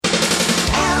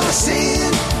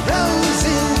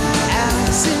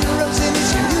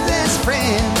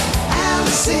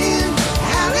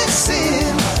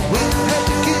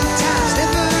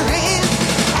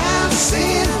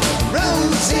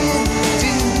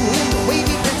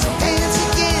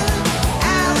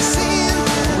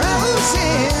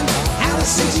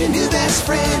best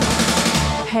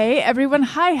friend. Hey everyone.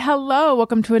 Hi. Hello.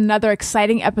 Welcome to another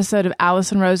exciting episode of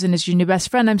Allison Rosen is Your New Best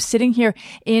Friend. I'm sitting here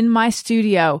in my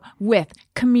studio with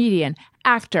comedian,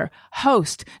 actor,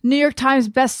 host, New York Times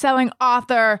bestselling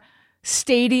author,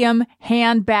 stadium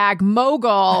handbag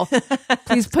mogul.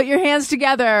 Please put your hands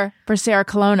together for Sarah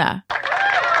Colonna.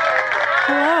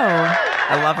 Hello.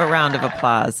 I love a round of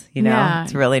applause. You know, Yeah.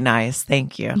 It's really nice.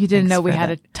 Thank you. You didn't Thanks know we for had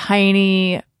that. a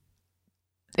tiny,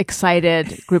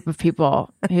 excited group of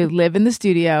people who live in the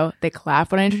studio. They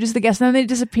clap when I introduce the guests and then they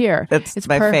disappear. That's It's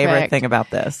my favorite perfect. thing about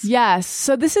this. Yes.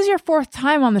 So this is your fourth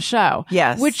time on the show.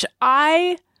 Yes. Which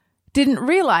I didn't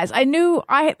realize. I knew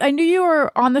you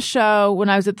were on the show when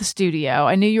I was at the studio.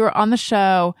 I knew you were on the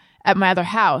show at my other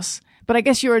house, but I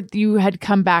guess you had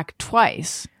come back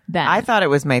twice then. I thought it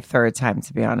was my third time,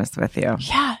 to be honest with you.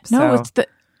 Yeah. No, So-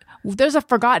 there's a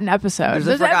forgotten episode. There's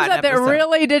a an forgotten episode that episode.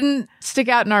 really didn't stick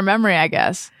out in our memory, I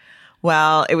guess.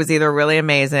 Well, it was either really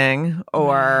amazing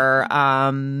or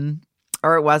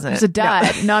it wasn't. It was a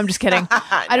dud. No, I'm just kidding.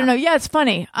 I don't know. Yeah, it's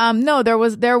funny. No, there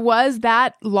was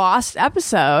that lost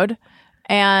episode,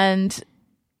 and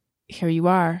here you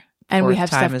are. And we Fourth have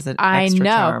time stuff. is an I extra know.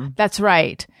 charm. That's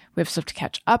right. We have stuff to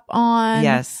catch up on.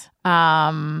 Yes.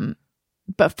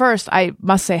 But first, I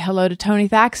must say hello to Tony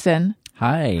Thaxton.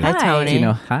 Hi. Hi, Tony. Do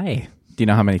you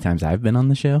know how many times I've been on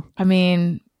the show? I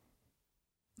mean,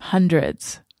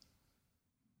 hundreds.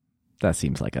 That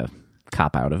seems like a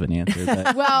cop out of an answer.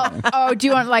 But Well, do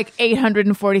you want like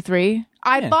 843?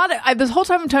 I thought this whole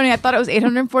time, Tony, I thought it was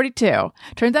 842.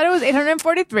 Turns out it was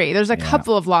 843. There's a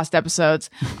couple of lost episodes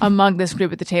among this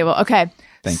group at the table. Okay.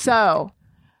 Thank you. So,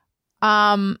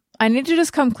 I need to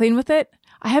just come clean with it.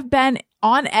 I have been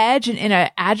on edge and in an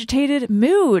agitated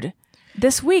mood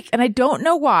this week, and I don't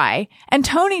know why. And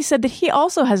Tony said that he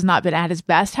also has not been at his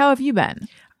best. How have you been?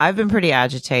 I've been pretty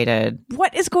agitated.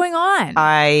 What is going on?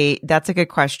 That's a good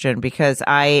question because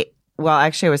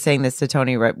actually I was saying this to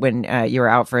Tony right when you were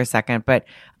out for a second, but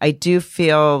I do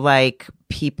feel like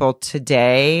people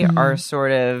today are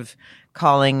sort of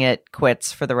calling it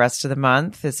quits for the rest of the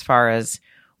month as far as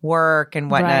work and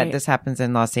whatnot. Right. This happens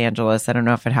in Los Angeles. I don't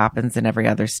know if it happens in every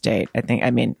other state. I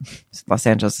mean, Los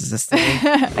Angeles is a city.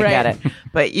 I get it.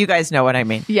 But you guys know what I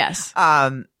mean. Yes.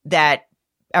 That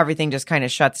everything just kind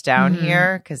of shuts down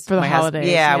here because For the holidays,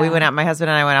 yeah. we went out. My husband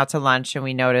and I went out to lunch and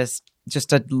we noticed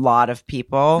just a lot of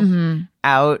people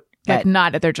out. Like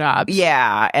not at their jobs.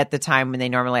 At the time when they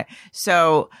normally.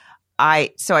 So I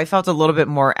felt a little bit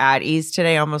more at ease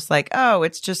today, almost like, oh,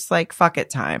 it's just like fuck it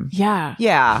time. Yeah.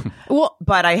 Yeah. Well,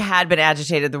 But I had been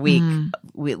agitated the week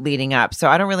leading up, so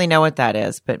I don't really know what that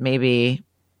is. But maybe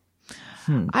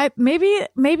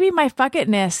maybe my fuck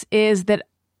itness is that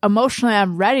emotionally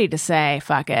I'm ready to say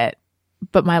fuck it,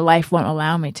 but my life won't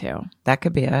allow me to. that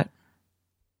could be it.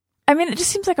 I mean, it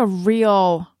just seems like a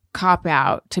real cop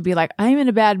out to be like, I'm in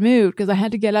a bad mood because I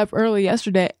had to get up early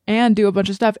yesterday and do a bunch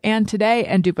of stuff and today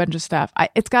and do a bunch of stuff.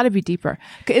 It's got to be deeper.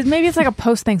 Maybe it's like a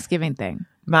post-Thanksgiving thing.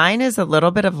 Mine is a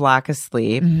little bit of lack of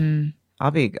sleep.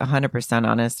 I'll be 100%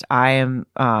 honest. I'm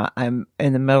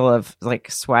in the middle of like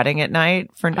sweating at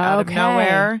night out of Okay.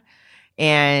 nowhere.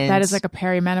 And That is like a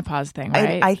perimenopause thing,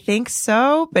 right? I think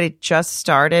so, but it just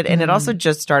started. And it also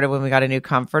just started when we got a new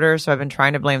comforter. So I've been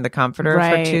trying to blame the comforter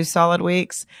Right. for 2 solid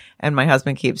weeks. And my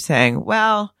husband keeps saying,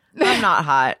 well, I'm not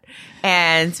hot.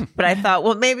 But I thought,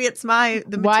 well, maybe it's the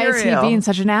material. Why is he being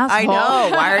such an asshole? I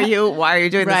know. Why are you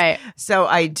doing Right. this? So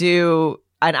I do.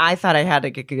 And I thought I had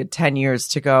like a good 10 years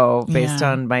to go based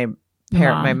Yeah. on my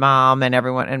my mom and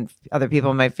everyone and other people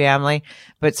in my family.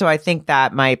 But so I think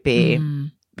that might be.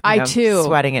 too.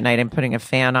 Sweating at night and putting a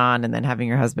fan on and then having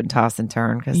your husband toss and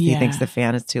turn because he Yeah. thinks the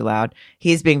fan is too loud.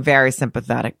 He's being very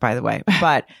sympathetic, by the way.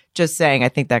 But just saying, I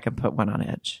think that can put one on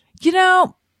edge. You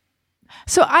know,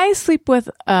 so I sleep with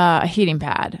a heating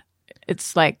pad.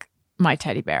 It's like my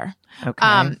teddy bear.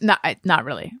 Okay. Not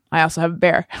really. I also have a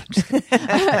bear.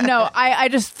 No, I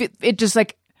just it just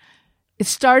like it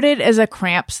started as a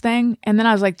cramps thing, and then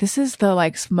I was like, this is the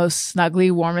like most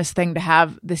snuggly, warmest thing to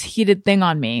have this heated thing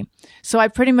on me. So I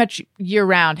pretty much year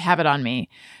round have it on me,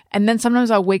 and then sometimes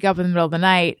I'll wake up in the middle of the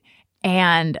night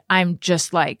and I'm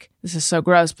just like, this is so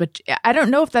gross, but I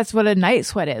don't know if that's what a night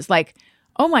sweat is. Like,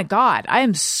 oh my God, I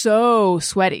am so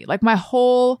sweaty. Like my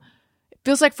whole, it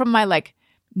feels like from my like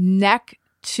neck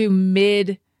to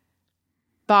mid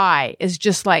thigh is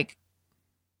just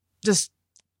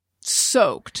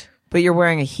soaked. But you're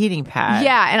wearing a heating pad.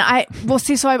 Yeah.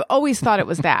 And so I've always thought it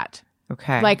was that.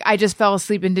 Okay. Like I just fell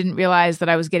asleep and didn't realize that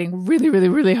I was getting really, really,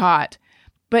 really hot.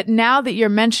 But now that you're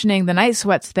mentioning the night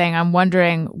sweats thing, I'm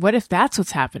wondering, what if that's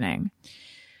what's happening?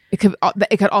 It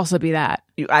could also be that.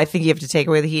 I think you have to take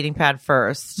away the heating pad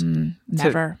first.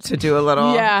 Never. To do a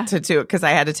little. Yeah. To do, because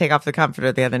I had to take off the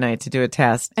comforter the other night to do a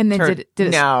test. And then did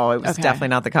it No, it was definitely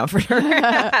not the comforter.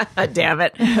 Damn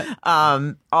it.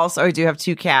 Also, I do have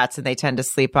 2 cats, and they tend to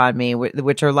sleep on me,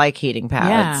 which are like heating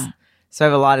pads. Yeah. So I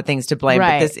have a lot of things to blame.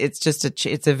 Right. But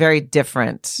it's a very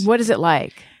different. What is it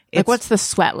like? Like, what's the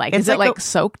sweat like? Is it like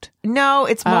soaked? No,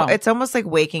 it's more. It's almost like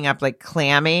waking up like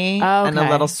clammy and a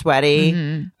little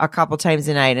sweaty a couple times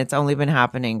a night. And it's only been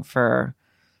happening for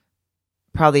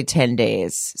probably 10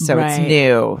 days, so it's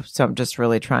new. So I'm just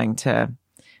really trying to.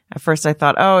 At first, I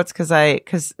thought, it's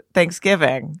because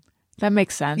Thanksgiving. That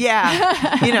makes sense.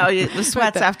 Yeah, the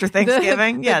sweats after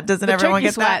Thanksgiving. Doesn't everyone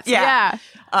get sweats. that?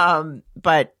 Yeah.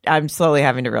 But I'm slowly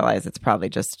having to realize it's probably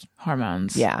just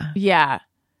hormones. Yeah.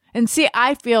 And see,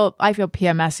 I feel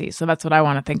PMSy, so that's what I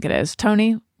want to think it is.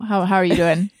 Tony, how are you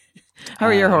doing? How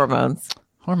are your hormones?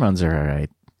 Hormones are all right.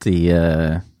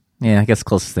 I guess the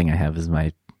closest thing I have is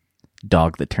my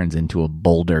dog that turns into a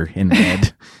boulder in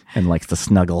bed and likes to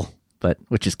snuggle,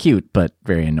 which is cute, but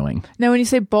very annoying. Now, when you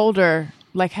say boulder,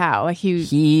 like how? Like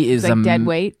he is like dead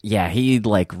weight? Yeah, he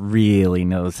like really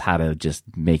knows how to just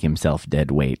make himself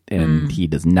dead weight, and he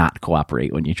does not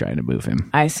cooperate when you try to move him.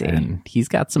 I see. And he's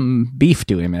got some beef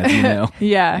to him, as you know.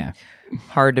 Yeah.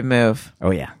 Hard to move.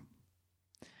 Oh, yeah.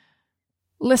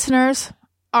 Listeners,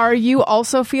 are you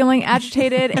also feeling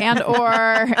agitated and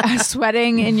or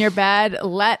sweating in your bed?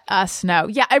 Let us know.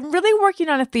 Yeah, I'm really working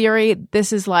on a theory.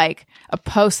 This is like a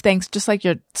just like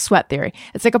your sweat theory.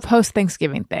 It's like a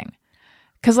post-Thanksgiving thing.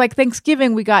 Because like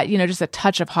Thanksgiving, we got, just a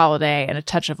touch of holiday and a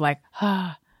touch of like,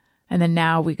 and then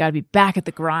now we got to be back at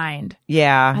the grind.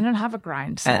 Yeah. I don't have a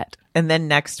grind set. And then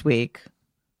next week.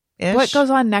 What goes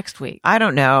on next week? I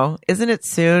don't know. Isn't it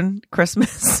soon?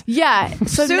 Christmas? Yeah.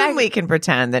 So soon we can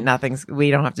pretend that we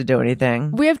don't have to do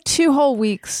anything. We have 2 whole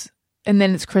weeks and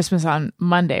then it's Christmas on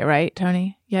Monday, right,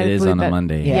 Tony? Yeah, it is on a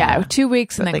Monday. Yeah. 2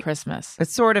 weeks and then Christmas.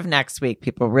 It's sort of next week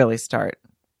people really start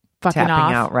fucking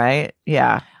tapping off. Out, right?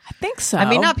 Yeah. I think so. I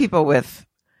mean, not people with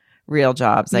real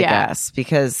jobs, I guess,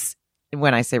 because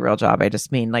when I say real job, I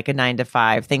just mean like a 9 to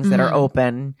 5, things that are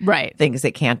open, right? Things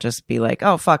that can't just be like,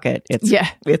 oh, fuck it.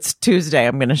 It's Tuesday.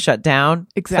 I'm going to shut down.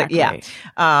 Exactly.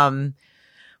 Well,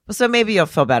 so maybe you'll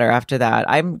feel better after that.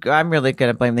 I'm really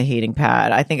going to blame the heating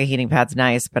pad. I think a heating pad's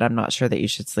nice, but I'm not sure that you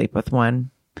should sleep with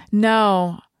one.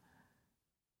 No.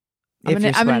 I'm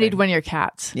going to need one of your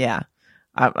cats. Yeah.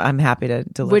 I'm happy to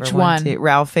deliver Which one? to you.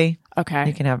 Ralphie. Okay.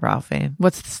 You can have Ralphie.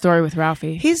 What's the story with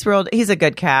Ralphie? He's a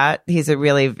good cat. He's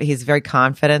very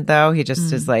confident though. He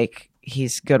just is like,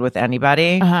 he's good with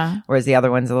anybody. Whereas the other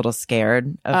one's a little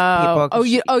scared of people.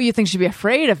 You think she'd be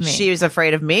afraid of me? She was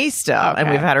afraid of me still. And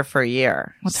we've had her for a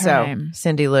year. What's her name?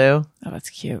 Cindy Lou. Oh, that's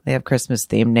cute. They have Christmas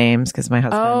themed names because my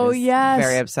husband is yes.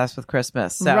 very obsessed with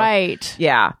Christmas. So, right.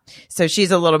 Yeah. So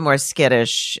she's a little more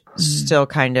skittish, still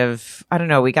kind of, I don't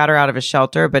know. We got her out of a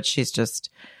shelter, but she's just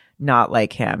not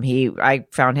like him. I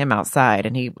found him outside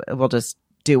and he will just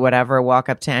do whatever, walk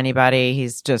up to anybody.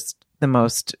 He's just the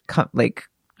most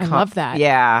I love that.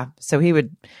 Yeah. So he'd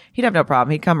have no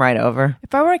problem. He'd come right over.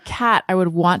 If I were a cat, I would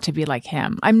want to be like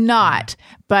him. I'm not,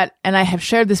 and I have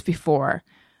shared this before.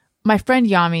 My friend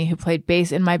Yami, who played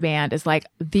bass in my band, is like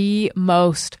the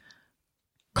most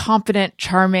confident,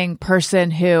 charming person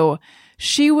who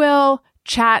she will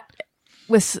chat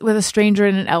with a stranger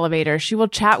in an elevator. She will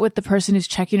chat with the person who's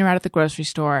checking her out at the grocery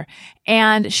store.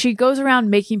 And she goes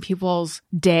around making people's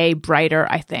day brighter,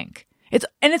 I think.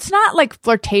 It's not like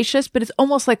flirtatious, but it's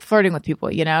almost like flirting with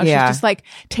people, Yeah. She just like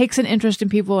takes an interest in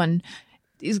people and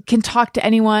can talk to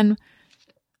anyone.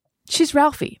 She's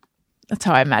Ralphie. That's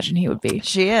how I imagine he would be.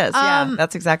 She is. Yeah.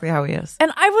 That's exactly how he is.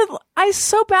 And I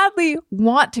so badly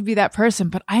want to be that person,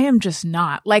 but I am just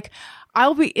not. Like,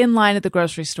 I'll be in line at the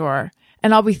grocery store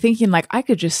and I'll be thinking like, I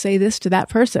could just say this to that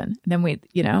person. And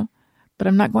then but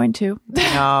I'm not going to.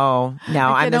 No,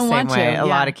 I'm the same way. A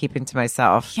lot of keeping to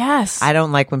myself. Yes. I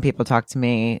don't like when people talk to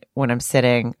me when I'm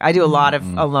sitting. I do a lot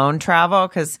of alone travel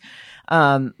because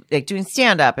like doing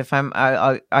stand up. If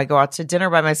I go out to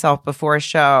dinner by myself before a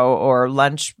show or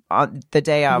lunch on the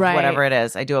day of, whatever it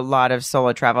is. I do a lot of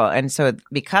solo travel. And so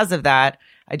because of that,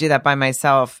 I do that by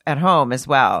myself at home as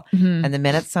well. And the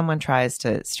minute someone tries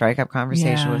to strike up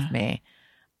conversation with me,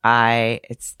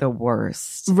 It's the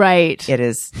worst. Right.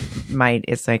 It's my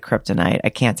kryptonite. I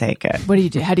can't take it. What do you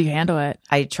do? How do you handle it?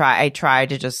 I try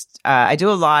to just, I do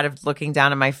a lot of looking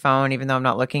down at my phone, even though I'm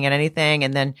not looking at anything,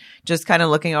 and then just kind of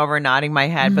looking over, nodding my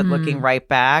head, but looking right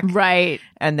back. Right.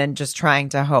 And then just trying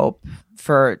to hope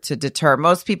to deter.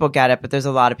 Most people get it, but there's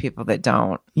a lot of people that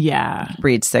don't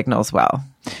read signals well.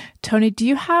 Tony, do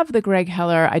you have the Greg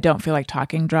Heller, I don't feel like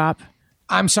talking drop?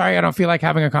 I'm sorry, I don't feel like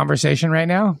having a conversation right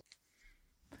now.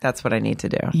 That's what I need to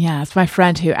do. Yeah, it's my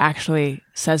friend who actually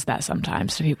says that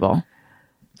sometimes to people.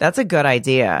 That's a good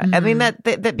idea. I mean,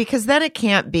 that because then it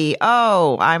can't be,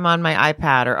 oh, I'm on my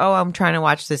iPad, or, oh, I'm trying to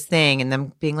watch this thing, and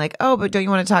then being like, oh, but don't you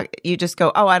want to talk? You just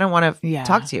go, oh, I don't want to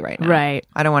talk to you right now. Right.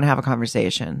 I don't want to have a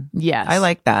conversation. Yes. I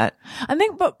like that. I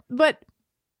think, but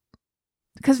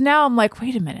because now I'm like,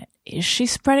 wait a minute. Is she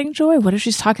spreading joy? What if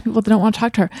she's talking to people that don't want to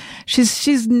talk to her?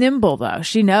 She's nimble, though.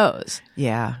 She knows.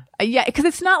 Yeah. Yeah, because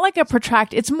it's not like a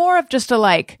protract. It's more of just a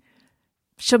like,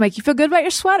 she'll make you feel good about your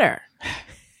sweater.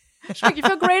 She'll make you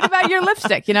feel great about your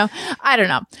lipstick, I don't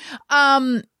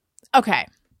know. Okay.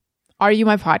 Are You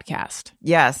My Podcast?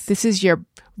 Yes. This is your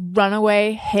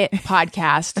runaway hit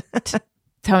podcast.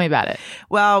 Tell me about it.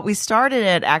 Well, we started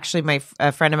it, actually,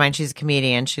 a friend of mine, she's a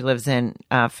comedian. She lives in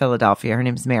Philadelphia. Her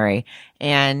name's Mary.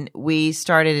 And we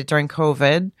started it during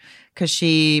COVID because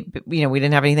we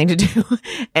didn't have anything to do.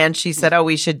 And she said, oh,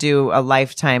 we should do a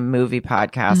Lifetime movie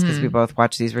podcast because we both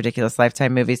watch these ridiculous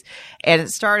Lifetime movies. And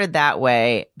it started that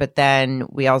way. But then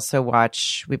we both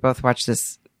watch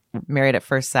this Married at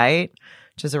First Sight,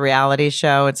 which is a reality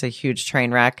show. It's a huge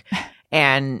train wreck.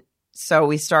 And so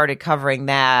we started covering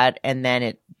that, and then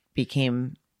it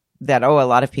became that, a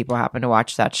lot of people happen to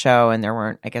watch that show, and there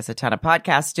weren't, I guess, a ton of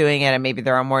podcasts doing it, and maybe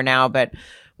there are more now, but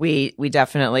we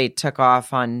definitely took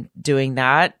off on doing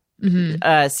that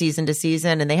season to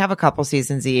season, and they have a couple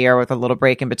seasons a year with a little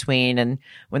break in between, and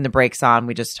when the break's on,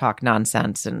 we just talk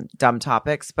nonsense and dumb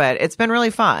topics, but it's been really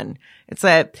fun.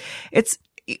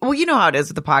 Well, you know how it is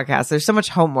with the podcast. There's so much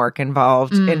homework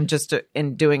involved in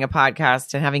doing a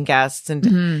podcast and having guests,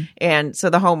 and so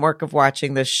the homework of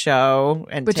watching this show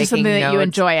and which is something that you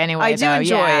enjoy anyway. I do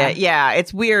enjoy it. Yeah,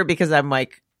 it's weird because I'm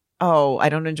like, oh, I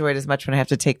don't enjoy it as much when I have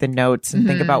to take the notes and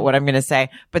think about what I'm going to say,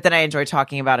 but then I enjoy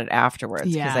talking about it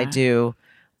afterwards because I do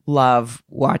love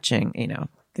watching,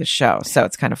 the show. So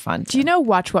it's kind of fun. Do you know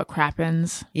Watch What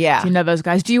Crappens? Yeah. Do you know those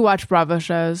guys? Do you watch Bravo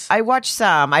shows? I watch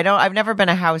some. I've never been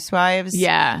a Housewives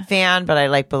fan, but I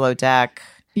like Below Deck.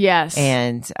 Yes.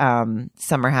 And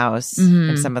Summer House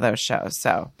and some of those shows.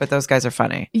 So, but those guys are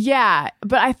funny. Yeah.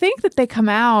 But I think that they come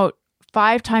out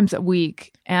 5 times a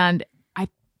week, and I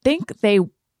think they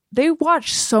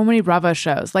watch so many Bravo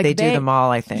shows. Like they do them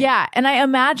all, I think. Yeah. And I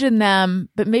imagine them,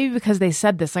 but maybe because they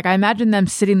said this, like I imagine them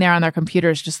sitting there on their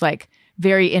computers just like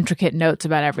very intricate notes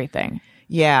about everything.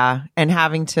 Yeah. And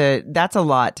that's a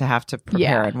lot to have to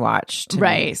prepare and watch.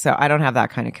 Right. Me. So I don't have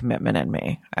that kind of commitment in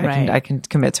me. I can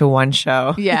commit to one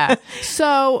show. Yeah.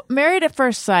 So Married at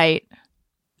First Sight,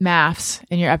 MAFs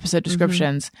in your episode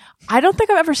descriptions. I don't think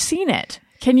I've ever seen it.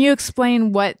 Can you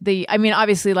explain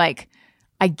obviously, like,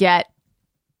 I get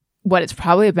what it's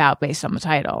probably about based on the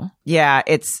title. Yeah.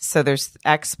 There's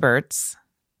experts,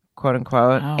 quote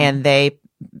unquote, and they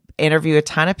interview a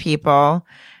ton of people,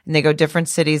 and they go different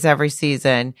cities every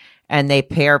season, and they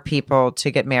pair people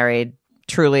to get married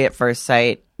truly at first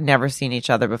sight, never seen each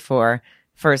other before,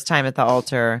 first time at the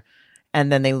altar,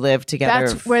 and then they live together.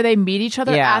 That's where they meet each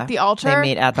other at the altar? They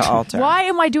meet at the altar. Why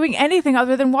am I doing anything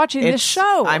other than watching this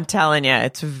show? I'm telling you,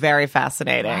 it's very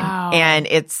fascinating. Wow. And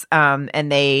it's and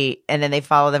then they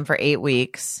follow them for 8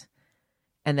 weeks.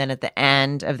 And then at the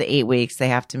end of the 8 weeks, they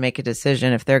have to make a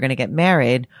decision if they're going to get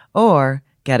married or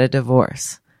get a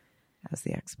divorce, as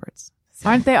the experts say.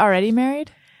 Aren't they already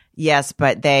married? Yes,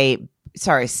 but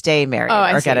stay married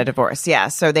or get a divorce. Yeah,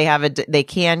 so they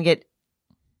can get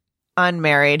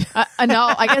unmarried.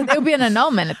 I guess it would be an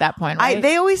annulment at that point, right?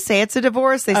 They always say it's a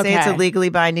divorce. They say it's a legally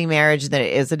binding marriage, that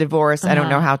it is a divorce. I don't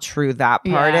know how true that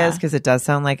part is, because it does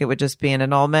sound like it would just be an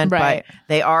annulment. Right. But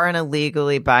they are in a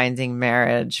legally binding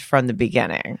marriage from the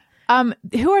beginning.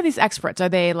 Who are these experts? Are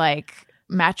they like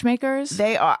matchmakers?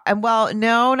 They are. Well,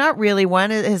 no, not really.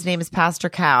 his name is Pastor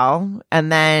Cal,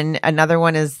 and then another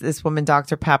one is this woman,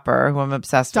 Dr. Pepper, who I'm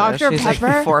obsessed with. Dr. She's Pepper?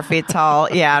 like 4 feet tall.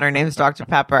 Yeah, and her name's Dr.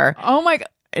 Pepper. Oh my God.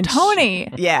 Tony,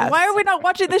 yes. Why are we not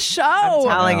watching this show? I'm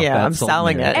telling you, I'm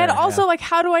selling it. And also, like,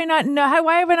 how do I not know?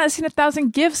 Why have I not seen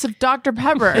 1,000 gifs of Dr.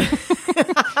 Pepper?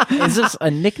 Is this a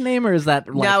nickname or is that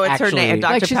like No, it's actually... her name.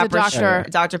 Dr. Like she's a Pepper. doctor.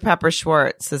 Dr. Pepper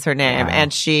Schwartz is her name, Wow.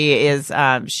 and she is.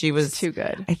 She was Too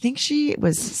good. I think she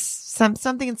was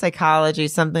something in psychology,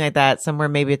 something like that, somewhere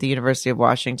maybe at the University of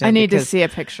Washington. I need to because- see a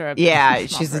picture of Yeah, this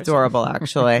small she's person. adorable,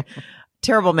 actually.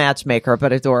 Terrible matchmaker,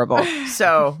 but adorable.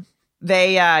 So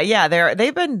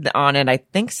they've been on it, I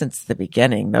think, since the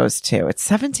beginning. Those two. It's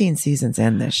 17 seasons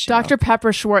in this show. Dr.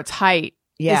 Pepper Schwartz height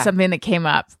Yeah. is something that came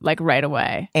up like right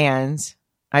away. And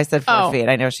I said 4 Oh. feet.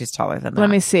 I know she's taller than that.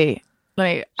 Let me see.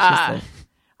 I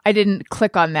didn't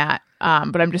click on that,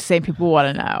 but I'm just saying people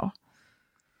want to know.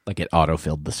 Like it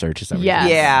auto-filled the search. Is that what Yes. you're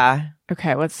saying? Yeah,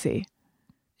 Okay, let's see.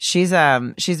 she's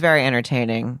very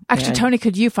entertaining. Actually, And- Tony,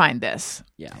 could you find this?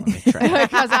 Yeah, let me try.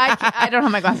 Because I don't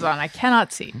have my glasses on. I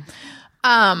cannot see.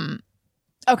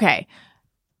 Okay.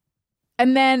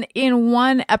 And then in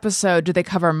one episode, do they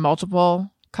cover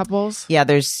multiple couples? Yeah,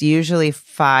 there's usually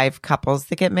 5 couples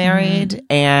that get married,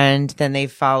 and then you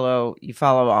follow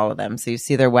all of them. So you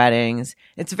see their weddings.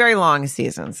 It's very long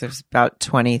seasons. There's about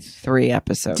 23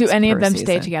 episodes. Do any per of them stay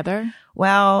season. together?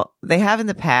 Well, they have in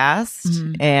the past,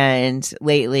 and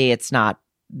lately it's not.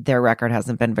 Their record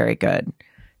hasn't been very good.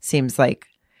 Seems like,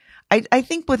 I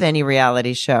think with any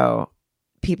reality show,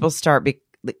 people start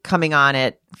coming on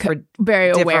it for Very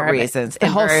different aware of reasons. it. The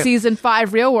and whole very- season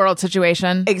 5 real world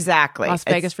situation. Exactly. Las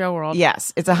It's- Vegas real world.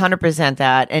 Yes, it's 100%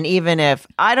 that. And even if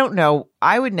I don't know,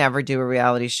 I would never do a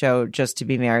reality show just to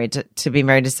be married to be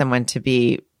married to someone to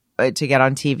get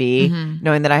on TV,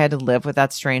 knowing that I had to live with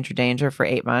that stranger danger for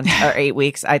 8 months or 8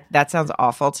 weeks. That sounds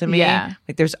awful to me. Yeah.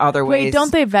 Like there's other ways. Wait,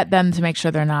 don't they vet them to make sure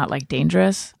they're not like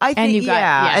dangerous? I think, and you got,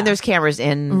 yeah. And there's cameras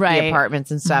in Right. the apartments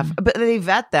and stuff, but they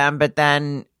vet them. But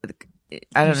then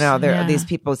I don't know. Yeah. These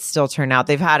people still turn out.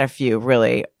 They've had a few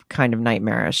really kind of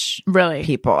nightmarish really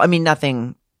people. I mean,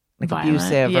 nothing like Violent,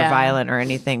 abusive yeah. or violent or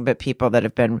anything, but people that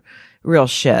have been real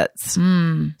shits.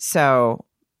 So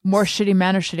more shitty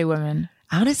men or shitty women.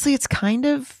 honestly, it's kind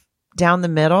of down the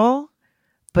middle.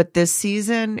 But this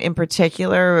season in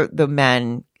particular, the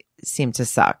men seem to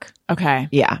suck. Okay.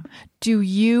 Yeah. Do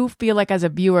you feel like as a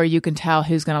viewer you can tell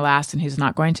who's going to last and who's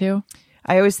not going to?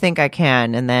 I always think I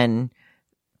can. And then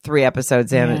 3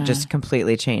 episodes in, Yeah. it just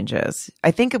completely changes.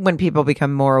 I think when people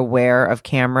become more aware of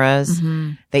cameras,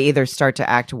 they either start to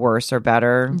act worse or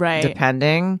better, Right.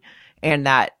 depending. And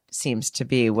that seems to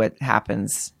be what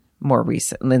happens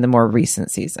in the more recent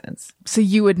seasons. So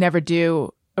you would never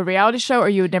do a reality show, or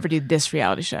you would never do this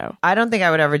reality show? I don't think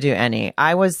I would ever do any.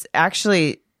 I was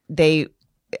actually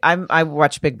I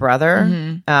watched Big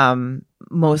Brother,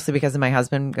 mostly because my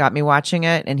husband got me watching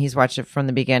it, and he's watched it from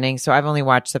the beginning. So I've only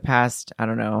watched the past, I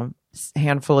don't know,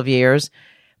 handful of years.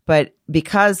 But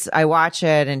because I watch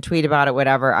it and tweet about it,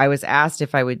 whatever, I was asked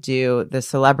if I would do the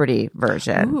celebrity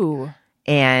version. Ooh.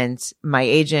 And my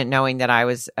agent, knowing that I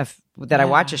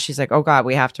watch it, she's like, "Oh God,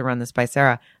 we have to run this by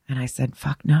Sarah." And I said,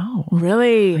 "Fuck no." Are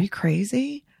Really? you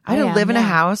crazy? I I don't am, live in a yeah.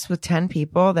 house with 10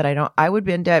 people that I would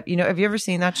end up, have you ever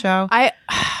seen that show?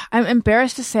 I'm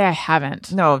embarrassed to say I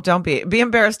haven't. No, don't be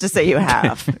embarrassed to say you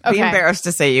have. Be Okay. embarrassed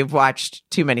to say you've watched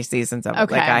too many seasons of it,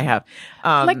 Okay. like I have.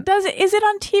 Is it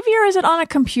on TV or is it on a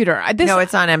computer? No,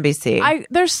 it's on NBC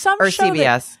there's some or show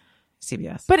that-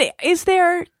 CBS. but is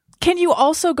there? Can you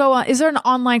also go on? Is there an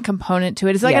online component to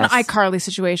it? Is it like Yes. an iCarly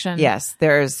situation? Yes,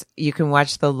 you can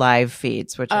watch the live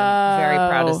feeds, which I'm very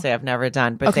proud to say I've never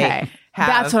done. But Okay. they have,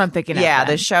 That's what I'm thinking of Yeah,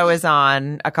 then. the show is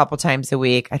on a couple times a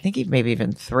week. I think maybe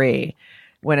even 3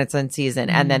 when it's in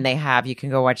season. And then you can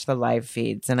go watch the live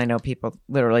feeds. And I know people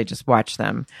literally just watch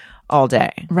them all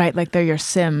day. Right, like they're your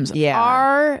Sims.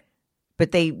 Yeah.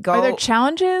 But they go. Are there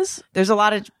challenges? There's a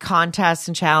lot of contests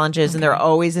and challenges, and they're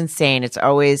always insane.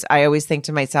 I always think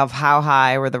to myself, how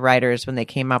high were the writers when they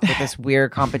came up with this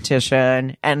weird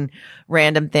competition and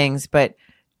random things? But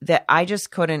that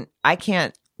I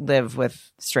can't live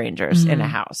with strangers in a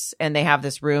house. And they have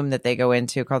this room that they go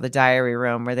into called the diary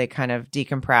room, where they kind of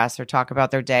decompress or talk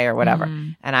about their day or whatever.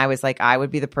 And I was like, I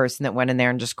would be the person that went in there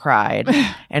and just cried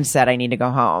and said, I need to go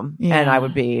home. Yeah. And I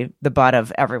would be the butt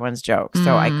of everyone's jokes.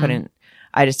 So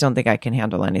I just don't think I can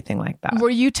handle anything like that. Were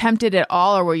you tempted at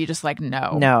all, or were you just like,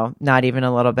 no? No, not even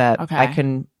a little bit. Okay. I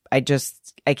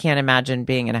can't imagine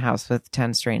being in a house with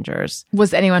 10 strangers.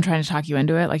 Was anyone trying to talk you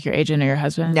into it, like your agent or your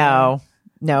husband? No.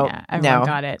 Yeah, everyone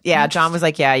got it. Yeah, John was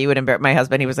like, "Yeah, you would embarrass." My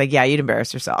husband, he was like, "Yeah, you'd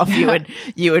embarrass yourself. You would,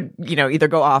 either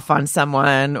go off on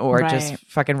someone or just Right.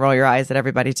 fucking roll your eyes at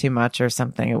everybody too much or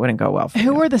something. It wouldn't go well for you."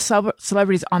 Who were the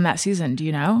celebrities on that season? Do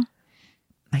you know?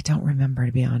 I don't remember,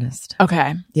 to be honest.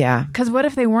 Okay. Yeah. Because what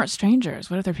if they weren't strangers?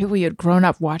 What if they're people you had grown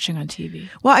up watching on TV?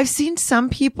 Well, I've seen some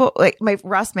people, like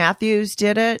Ross Matthews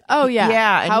did it. Oh, yeah.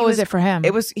 Yeah. and How he was it for him?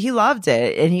 He loved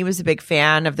it, and he was a big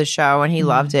fan of the show, and he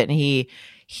loved it, and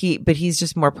but he's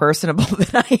just more personable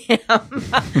than I am.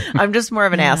 I'm just more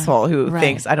of an asshole who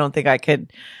thinks I don't think I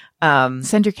could.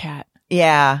 Send your cat.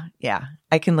 Yeah.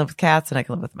 I can live with cats and I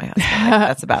can live with my husband.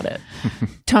 That's about it.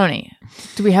 Tony,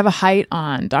 do we have a height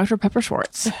on Dr. Pepper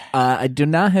Schwartz? I do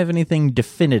not have anything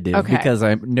definitive because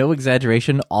I'm no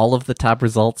exaggeration. All of the top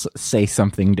results say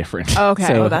something different. Okay.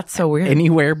 So that's so weird.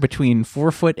 Anywhere between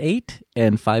 4'8"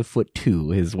 and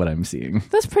 5'2" is what I'm seeing.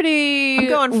 That's pretty. I'm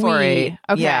going for wee. it.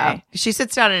 Okay. Yeah. She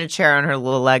sits down in a chair and her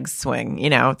little legs swing.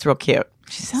 It's real cute.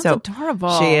 She sounds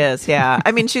adorable. She is. Yeah.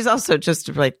 I mean, she's also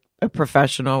just like a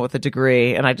professional with a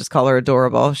degree, and I just call her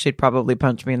adorable. She'd probably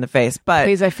punch me in the face, but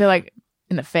please, I feel like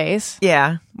in the face.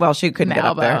 Yeah. Well, she couldn't get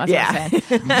elbow, up there. That's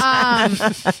what I'm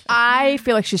saying. I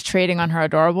feel like she's trading on her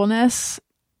adorableness.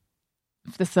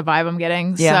 That's the vibe I'm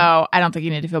getting. Yeah. So I don't think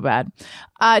you need to feel bad.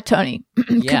 Tony,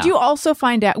 could you also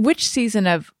find out which season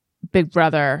of Big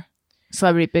Brother,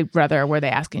 Celebrity Big Brother, were they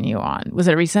asking you on? Was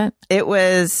it recent? It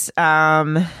was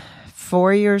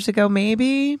 4 years ago,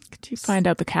 maybe. Could you find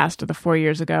out the cast of the 4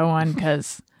 years ago one?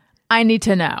 Because I need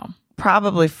to know.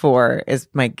 Probably 4 is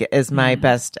my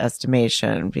best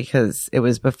estimation, because it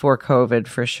was before COVID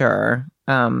for sure.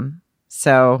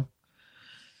 So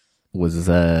was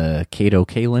Kato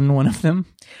Kalin one of them?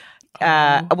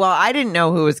 Well, I didn't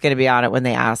know who was going to be on it when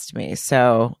they asked me.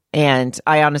 So, and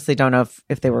I honestly don't know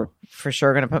if they were for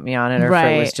sure going to put me on it, or if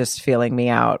it was just feeling me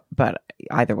out. But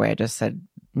either way, I just said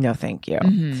no, thank you.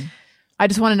 Mm-hmm. I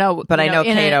just want to know. But I know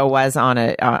Kato was on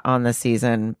it on the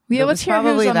season. Yeah, let's hear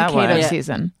who's on the Kato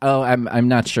season. Oh, I'm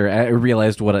not sure. I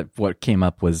realized what came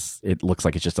up was, it looks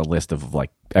like it's just a list of like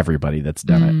everybody that's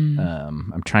done it.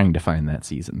 I'm trying to find that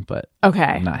season, but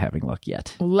I'm not having luck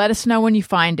yet. Let us know when you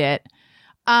find it.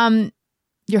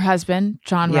 Your husband,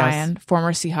 John Ryan,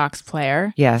 former Seahawks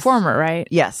player. Yes. Former, right?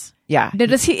 Yes. Yeah.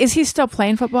 Is he still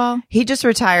playing football? He just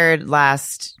retired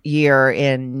last year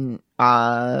in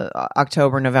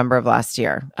October, November of last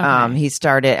year. Okay. He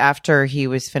started after he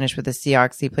was finished with the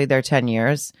Seahawks. He played there 10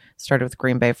 years, started with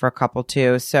Green Bay for a couple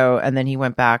too. So, and then he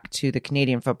went back to the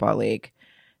Canadian Football League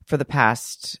for the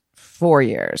past 4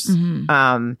 years. Mm-hmm.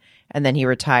 And then he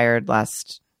retired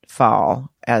last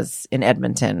fall, as in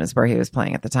Edmonton is where he was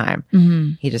playing at the time.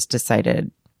 Mm-hmm. He just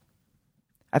decided,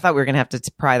 I thought we were going to have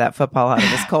to pry that football out of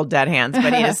his cold dead hands,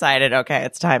 but he decided, okay,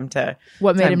 it's time to.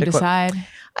 What made him decide?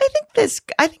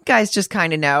 I think guys just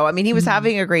kind of know. I mean, he was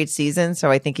having a great season,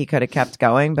 so I think he could have kept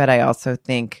going, but I also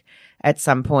think at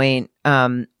some point, I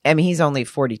mean, he's only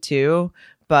 42,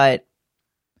 but.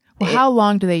 Well, how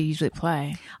long do they usually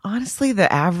play? Honestly,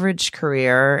 the average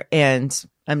career, and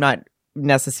I'm not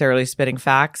necessarily spitting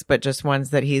facts, but just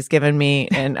ones that he's given me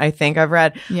and I think I've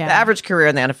read, the average career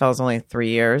in the NFL is only 3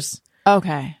 years.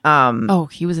 Okay.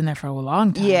 He was in there for a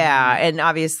long time. Yeah, and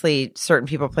obviously certain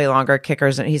people play longer.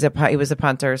 Kickers, and he was a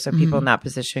punter, so people in that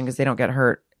position, because they don't get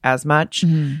hurt as much,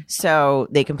 so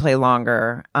they can play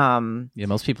longer. Yeah,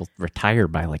 most people retire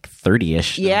by like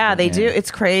 30-ish. Yeah, they do.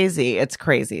 It's crazy. It's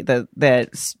crazy the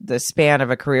span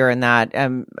of a career in that.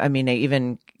 I mean,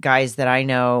 even guys that I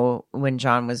know, when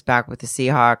John was back with the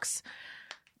Seahawks,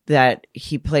 that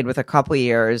he played with a couple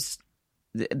years,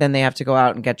 then they have to go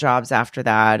out and get jobs after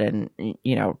that, and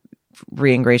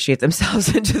re-ingratiate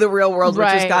themselves into the real world, which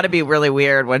has got to be really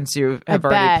weird once you have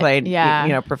already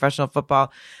played, professional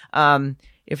football.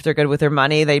 If they're good with their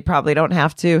money, they probably don't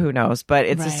have to. Who knows? But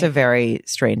it's just a very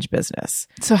strange business.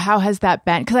 So how has that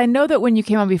been? Because I know that when you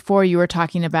came on before, you were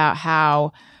talking about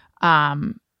how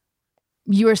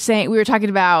you were saying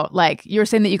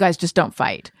that you guys just don't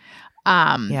fight.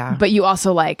 But you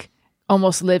also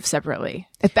almost live separately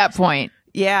at that point.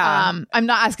 Yeah. I'm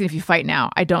not asking if you fight now.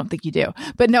 I don't think you do.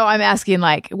 But no, I'm asking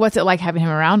what's it like having him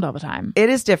around all the time? It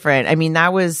is different. I mean,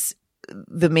 that was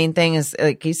the main thing, is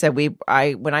like he said, when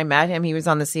I met him, he was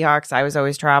on the Seahawks. I was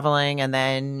always traveling, and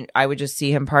then I would just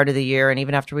see him part of the year. And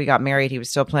even after we got married, he was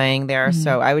still playing there. Mm-hmm.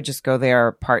 So I would just go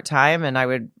there part-time, and I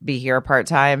would be here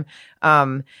part-time.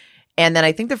 And then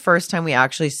I think the first time we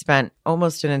actually spent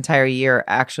almost an entire year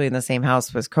actually in the same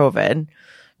house was COVID,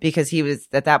 because he was,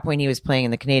 at that point, he was playing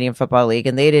in the Canadian Football League,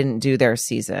 and they didn't do their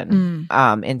season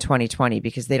in 2020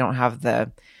 because they don't have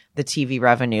the TV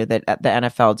revenue that the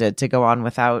NFL did to go on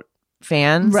without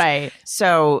fans. Right.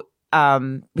 So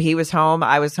he was home,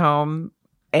 I was home,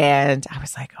 and I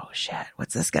was like, oh shit,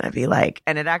 what's this going to be like?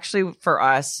 And it actually, for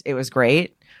us, it was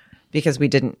great because we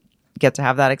didn't get to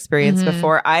have that experience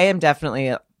before. I am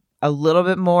definitely a little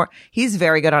bit more, he's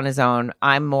very good on his own.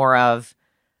 I'm more of,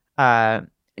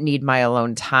 need my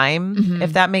alone time,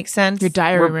 if that makes sense. Your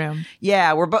diary room.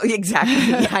 Yeah, we're both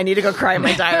exactly. Yeah, I need to go cry in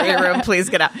my diary room. Please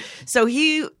get out. So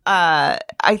he, I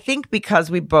think because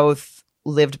we both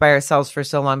lived by ourselves for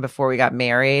so long before we got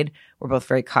married, we're both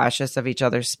very cautious of each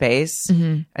other's space,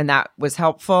 and that was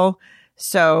helpful.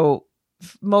 So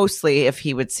mostly if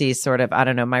he would see sort of, I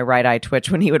don't know, my right eye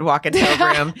twitch when he would walk into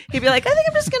a room, he'd be like, I think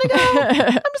I'm just going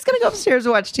to go upstairs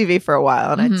and watch TV for a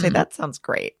while. And I'd say, that sounds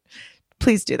great.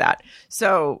 Please do that.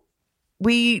 So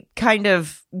we kind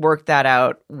of worked that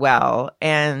out well.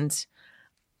 And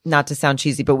not to sound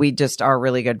cheesy, but we just are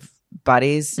really good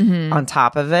buddies on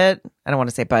top of it. I don't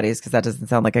want to say buddies because that doesn't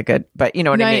sound like a good, but you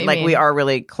know what I mean? Like we are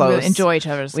really close. We enjoy each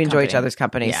other's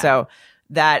company. Yeah. So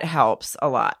that helps a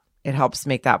lot. It helps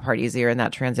make that part easier and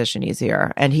that transition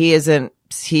easier. And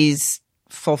he's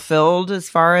fulfilled as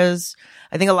far as,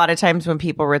 I think a lot of times when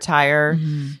people retire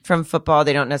from football,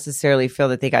 they don't necessarily feel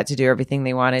that they got to do everything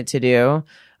they wanted to do.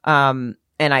 And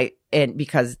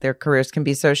because their careers can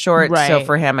be so short. Right. So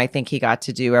for him, I think he got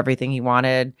to do everything he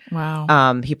wanted.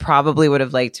 Wow. He probably would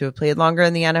have liked to have played longer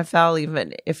in the NFL,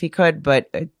 even if he could,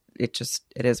 but it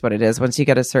is what it is. Once you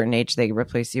get a certain age, they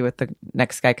replace you with the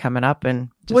next guy coming up, and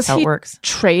just how it works.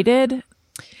 Traded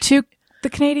to the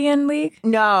Canadian League?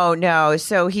 No.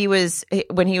 So when he was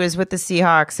with the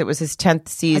Seahawks, it was his 10th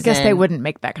season. I guess they wouldn't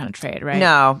make that kind of trade, right?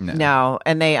 No.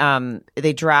 And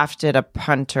they drafted a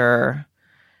punter.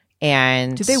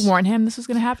 And did they warn him this was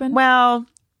going to happen? Well,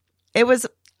 it was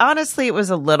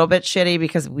a little bit shitty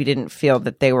because we didn't feel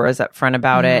that they were as upfront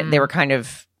about it. They were kind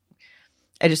of,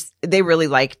 they really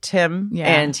liked him,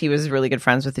 and he was really good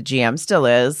friends with the GM, still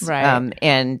is, right?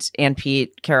 And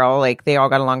Pete Carroll, like they all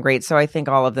got along great. So I think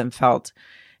all of them felt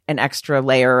an extra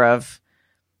layer of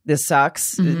this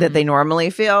sucks that they normally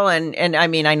feel. And I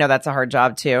mean, I know that's a hard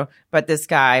job too, but this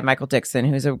guy, Michael Dixon,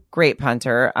 who's a great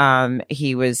punter,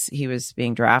 he was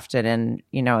being drafted, and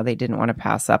you know, they didn't want to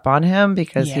pass up on him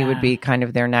because he would be kind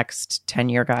of their next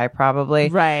 10-year guy probably.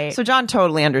 Right. So John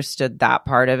totally understood that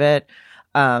part of it.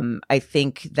 I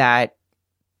think that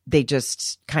they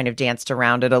just kind of danced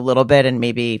around it a little bit, and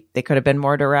maybe they could have been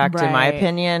more direct, in my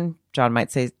opinion. John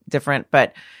might say different,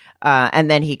 but and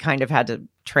then he kind of had to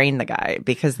train the guy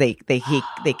because they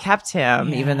kept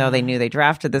him even though they knew they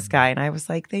drafted this guy. And I was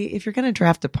like, if you're going to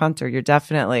draft a punter, you're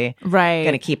definitely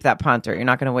going to keep that punter. You're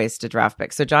not going to waste a draft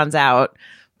pick. So John's out,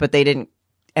 but they didn't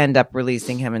end up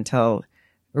releasing him until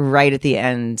right at the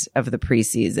end of the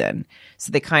preseason.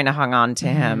 So they kind of hung on to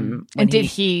him. And did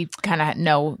he kind of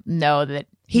know that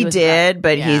he did,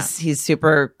 but he's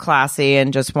super classy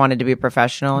and just wanted to be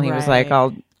professional. He was like,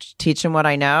 I'll teach him what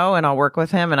I know and I'll work with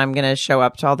him, and I'm going to show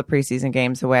up to all the preseason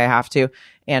games the way I have to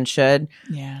and should.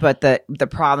 Yeah. But the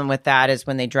problem with that is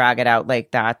when they drag it out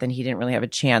like that, then he didn't really have a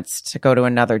chance to go to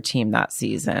another team that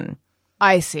season.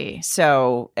 I see.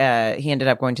 So he ended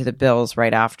up going to the Bills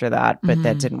right after that, but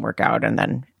that didn't work out.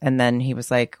 And then he was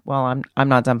like, well, I'm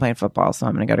not done playing football, so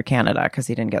I'm going to go to Canada, because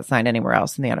he didn't get signed anywhere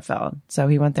else in the NFL. So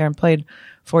he went there and played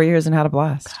 4 years and had a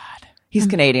blast. God. He's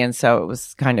Canadian, so it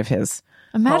was kind of his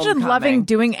Imagine loving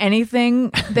doing anything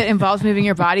that involves moving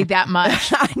your body that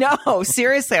much. I know.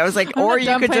 Seriously. I was like, or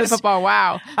you could just football.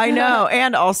 Wow. I know.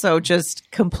 And also just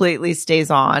completely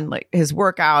stays on like his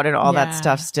workout and all that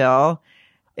stuff still.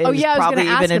 Is probably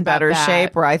even in better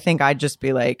shape, where I think I'd just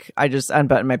be like, I just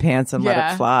unbutton my pants and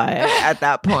let it fly at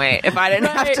that point. If I didn't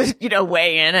have to,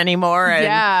 weigh in anymore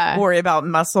and worry about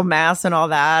muscle mass and all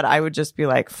that, I would just be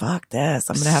like, fuck this.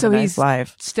 I'm going to have a nice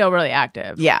life. Still really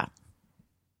active. Yeah.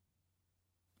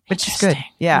 Which is good.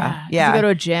 Yeah. Does he go to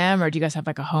a gym, or do you guys have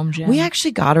like a home gym? We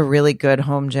actually got a really good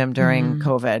home gym during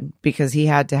COVID, because he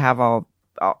had to have all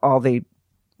the,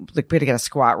 like, we had to get a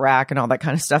squat rack and all that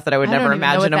kind of stuff that I would never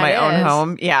imagine in my own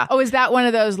home. Yeah. Oh, is that one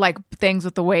of those like things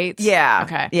with the weights? Yeah.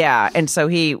 Okay. Yeah. And so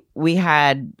we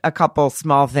had a couple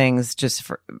small things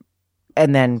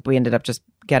and then we ended up just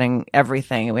getting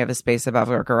everything. And we have a space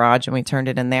above our garage, and we turned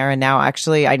it in there. And now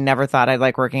actually, I never thought I'd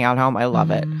like working out home. I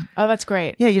love it. Oh, that's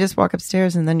great. Yeah. You just walk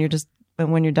upstairs, and then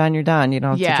when you're done, you're done. You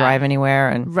don't have to drive anywhere,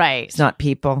 and it's not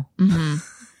people. Mm-hmm.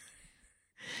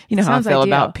 You know how I feel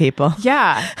about people.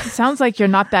 Yeah. It sounds like you're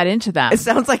not that into them. It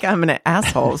sounds like I'm an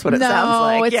asshole is what it sounds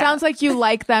like. No, it sounds like you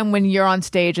like them when you're on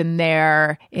stage and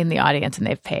they're in the audience and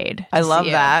they've paid. I love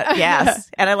that. Yes.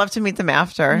 And I love to meet them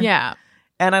after. Yeah.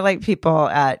 And I like people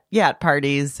at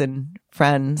parties and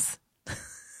friends.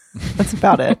 That's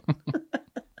about it.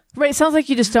 Right. It sounds like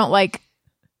you just don't like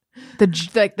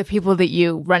the people that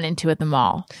you run into at the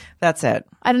mall. That's it.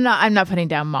 I don't know. I'm not putting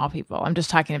down mall people. I'm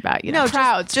just talking about,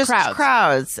 crowds. Just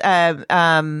crowds.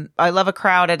 I love a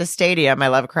crowd at a stadium. I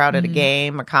love a crowd at a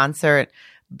game, a concert.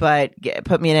 but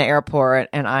put me in an airport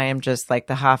and I am just like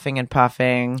the huffing and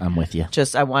puffing. I'm with you.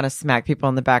 Just I want to smack people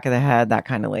in the back of the head, that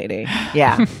kind of lady.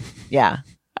 Yeah. Yeah.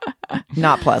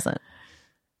 Not pleasant.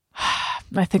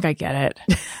 I think I get it.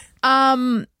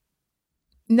 Now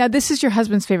this is your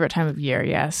husband's favorite time of year,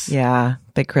 yes? Yeah.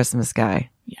 Big Christmas guy.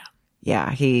 Yeah.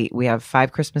 Yeah. We have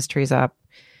 5 Christmas trees up.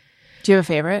 Do you have a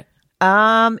favorite?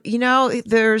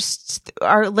 There's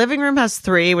our living room has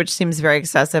 3, which seems very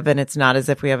excessive, and it's not as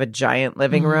if we have a giant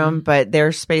living room, but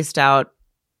they're spaced out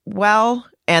well,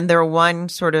 and they're one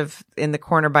sort of in the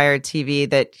corner by our TV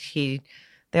that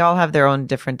they all have their own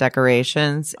different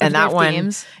decorations, and that one,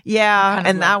 themes? Yeah,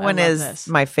 and that one is this.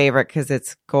 my favorite because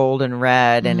it's gold and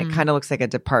red, and it kind of looks like a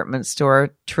department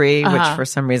store tree, which for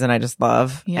some reason I just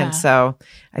love, and so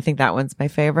I think that one's my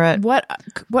favorite. What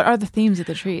are the themes of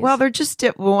the trees? Well, they're just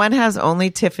one has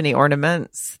only Tiffany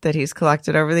ornaments that he's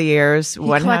collected over the years.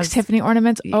 One collects Tiffany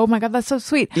ornaments. Oh my god, that's so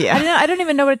sweet. Yeah. I don't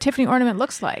even know what a Tiffany ornament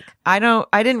looks like. I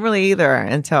didn't really either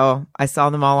until I saw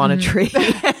them all on a tree.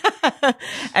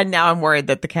 And now I'm worried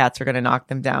that the cats are going to knock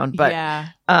them down. But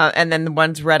and then the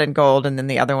one's red and gold, and then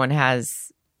the other one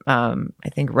has I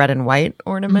think red and white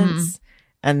ornaments.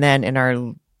 And then in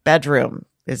our bedroom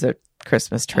is a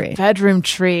Christmas tree. A bedroom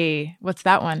tree. What's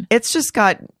that one? It's just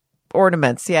got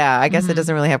ornaments. Yeah, I guess it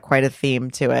doesn't really have quite a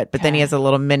theme to it. But then he has a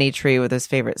little mini tree with his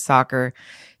favorite soccer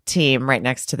team right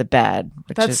next to the bed.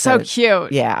 Which That's is so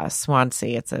cute. Yeah,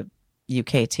 Swansea. It's a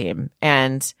UK team.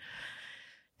 And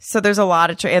so there's a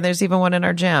lot of trees, and there's even one in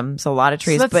our gym. So a lot of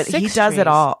trees, that's but he 6 does trees. it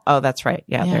all. Oh, that's right.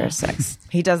 Yeah, there are 6.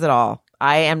 He does it all.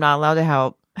 I am not allowed to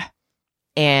help.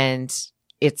 And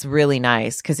it's really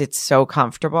nice because it's so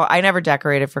comfortable. I never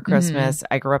decorated for Christmas.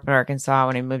 I grew up in Arkansas.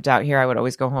 When I moved out here, I would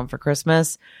always go home for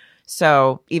Christmas.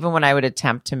 So even when I would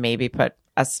attempt to maybe put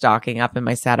a stocking up in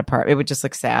my sad apartment, it would just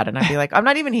look sad. And I'd be like, I'm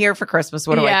not even here for Christmas.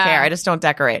 What do I care? I just don't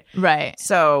decorate. Right.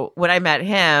 So when I met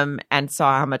him and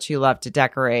saw how much he loved to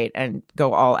decorate and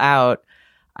go all out,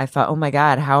 I thought, oh my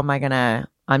God, how am I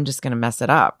I'm just going to mess it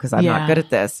up because I'm not good at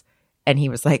this. And he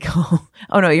was like, oh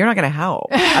no, you're not going to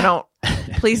help.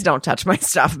 Please don't touch my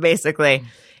stuff, basically.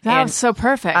 That was so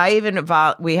perfect. I even,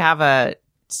 we have a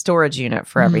storage unit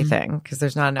for everything because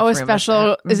there's not enough room.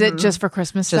 Special. Is it just for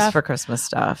Christmas stuff? Just for Christmas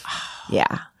stuff.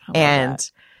 Yeah. And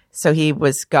so he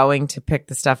was going to pick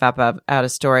the stuff up out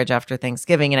of storage after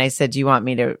Thanksgiving. And I said, do you want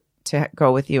me to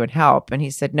go with you and help? And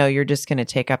he said, no, you're just going to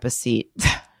take up a seat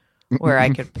where I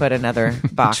could put another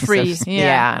box. Tree.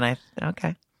 Yeah. And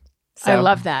okay. So I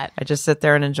love that. I just sit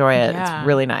there and enjoy it. Yeah. It's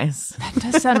really nice. That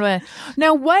does sound really.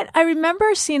 Now, I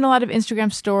remember seeing a lot of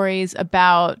Instagram stories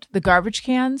about the garbage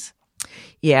cans.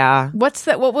 Yeah. What's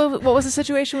that? What was the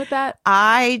situation with that?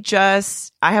 I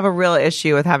have a real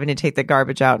issue with having to take the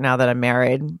garbage out now that I'm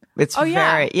married. It's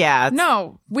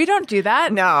No, we don't do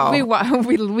that. No.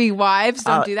 We wives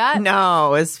don't do that.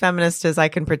 No, as feminist as I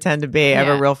can pretend to be, I have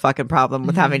a real fucking problem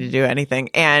with having to do anything.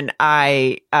 And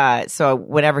so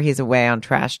whenever he's away on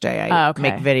trash day, I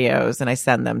make videos and I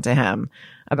send them to him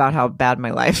about how bad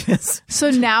my life is. So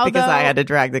now because I had to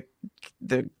drag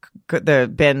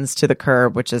the bins to the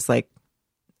curb, which is like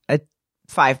a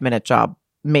 5-minute job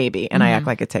maybe, and I act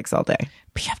like it takes all day.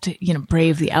 But you have to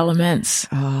brave the elements.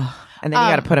 And then you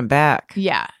got to put him back.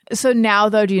 Yeah. So now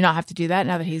though, do you not have to do that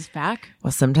now that he's back?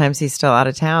 Well, sometimes he's still out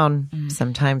of town.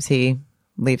 Sometimes he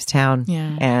leaves town.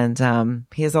 Yeah. And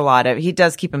he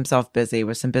does keep himself busy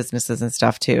with some businesses and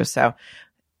stuff too. So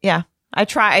yeah,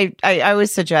 I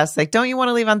always suggest, like, don't you want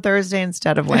to leave on Thursday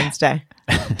instead of Wednesday?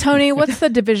 Tony, what's the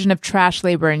division of trash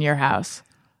labor in your house?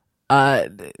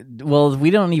 Well,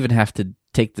 we don't even have to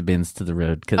take the bins to the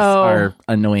road because our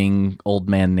annoying old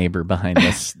man neighbor behind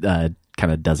us kind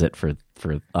of does it for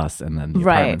us, and then the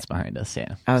apartments behind us.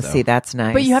 Yeah. Oh, see, that's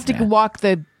nice. But you have to walk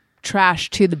the trash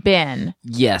to the bin.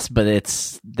 Yes, but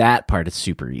that part is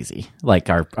super easy. Like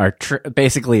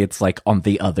basically, it's like on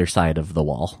the other side of the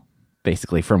wall.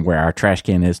 Basically, from where our trash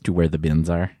can is to where the bins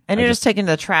are. And you're just taking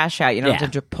the trash out. You don't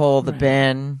have to pull the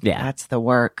bin. Yeah. That's the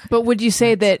work. But would you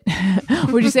say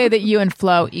that you and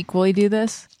Flo equally do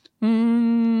this?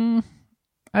 I'd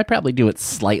probably do it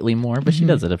slightly more, but she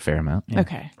does it a fair amount. Yeah.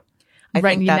 Okay.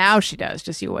 Right now she does,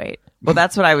 just you wait. Well,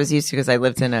 that's what I was used to because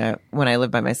when I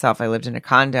lived by myself, I lived in a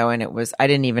condo and I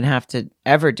didn't even have to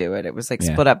ever do it. It was like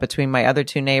split up between my other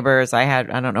 2 neighbors. I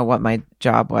don't know what my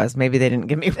job was. Maybe they didn't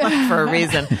give me one for a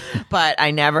reason, but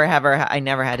I never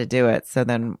had to do it. So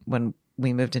then when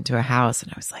we moved into a house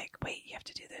and I was like, wait, you have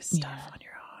to do this stuff on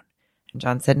your own. And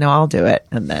John said, no, I'll do it.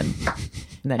 And then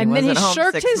he wasn't home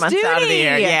shirked 6 his months duty. out of the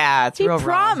year. Yeah, it's real wrong. He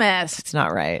promised. It's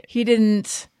not right. He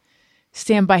didn't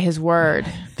stand by his word.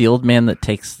 The old man that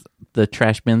takes the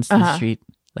trash bins to the street,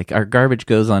 like our garbage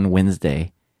goes on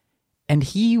Wednesday, And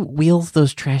he wheels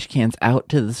those trash cans out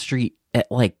to the street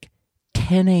at like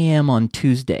 10 a.m. on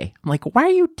Tuesday. I'm like, why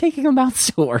are you taking them out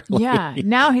so early? Yeah.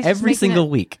 Now he's every single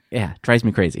week. Yeah. Drives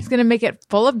me crazy. He's going to make it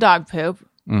full of dog poop.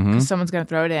 Because someone's going to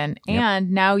throw it in. Yep.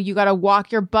 And now you got to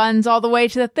walk your buns all the way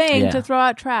to the thing to throw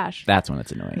out trash. That's when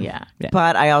it's annoying. Yeah.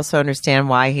 But I also understand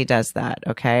why he does that,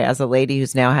 okay? As a lady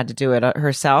who's now had to do it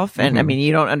herself, and I mean,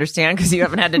 you don't understand because you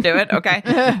haven't had to do it,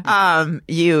 okay?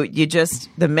 You just,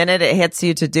 the minute it hits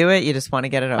you to do it, you just want to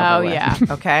get it over with. Yeah.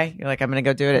 Okay? You're like, I'm going to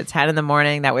go do it at 10 in the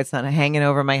morning. That way it's not hanging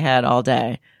over my head all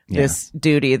day. Yeah. This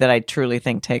duty that I truly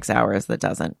think takes hours that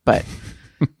doesn't. But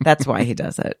that's why he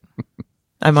does it.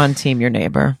 I'm on team your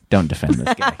neighbor. Don't defend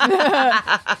this guy.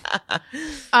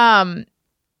 Can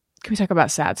we talk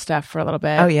about sad stuff for a little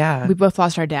bit? Oh, yeah. We both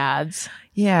lost our dads.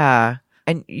 Yeah.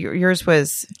 And yours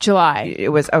was? July. It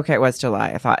was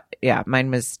July. I thought, yeah,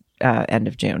 mine was end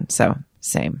of June. So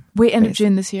same. Wait, end of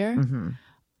June this year? Mm-hmm.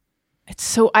 It's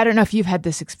so, I don't know if you've had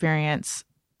this experience.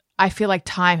 I feel like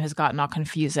time has gotten all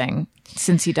confusing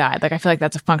since he died. Like, I feel like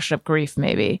that's a function of grief,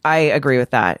 maybe. I agree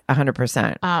with that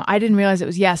 100%. I didn't realize it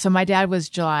was, so my dad was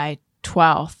July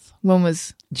 12th. When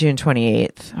was? June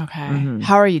 28th. Okay. Mm-hmm.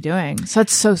 How are you doing? So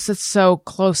it's so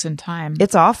close in time.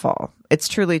 It's awful. It's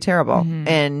truly terrible.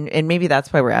 Mm-hmm. And maybe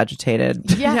that's why we're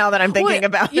agitated now that I'm thinking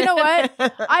about it. You know what?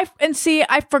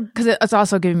 Because it's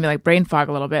also giving me like brain fog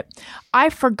a little bit. I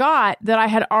forgot that I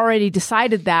had already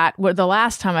decided that the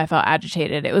last time I felt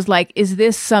agitated. It was like, is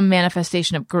this some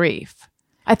manifestation of grief?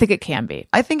 I think it can be.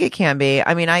 I think it can be.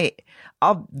 I mean,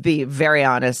 I'll be very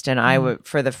honest. And I would,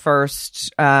 for the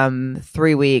first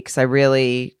 3 weeks, I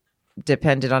really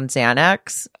depended on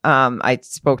Xanax. I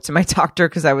spoke to my doctor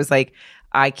because I was like,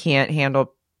 I can't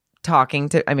handle talking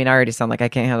to, I mean, I already sound like I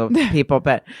can't handle people,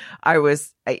 but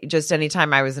just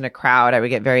anytime I was in a crowd, I would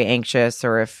get very anxious.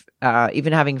 Or if,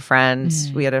 even having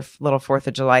friends, we had a little 4th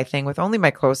of July thing with only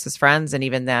my closest friends. And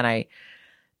even then I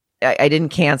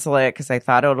didn't cancel it because I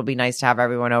thought, it'll be nice to have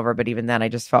everyone over. But even then I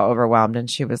just felt overwhelmed. And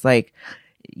she was like,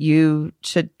 I'm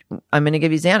going to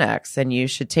give you Xanax and you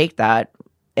should take that.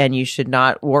 And you should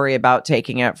not worry about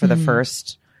taking it for the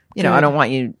first, I don't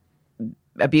want you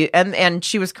and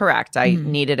she was correct. I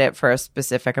needed it for a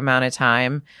specific amount of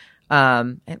time,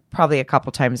 probably a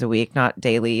couple times a week, not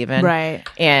daily even. Right.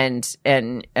 And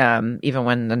even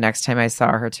when the next time I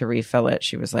saw her to refill it,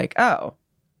 she was like, oh,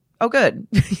 good.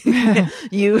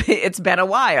 It's been a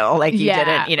while. Like you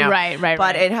didn't, Right.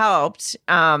 But it helped.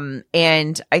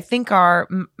 And I think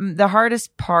the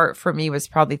hardest part for me was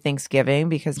probably Thanksgiving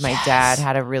because my dad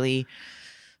had a really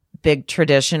big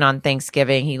tradition on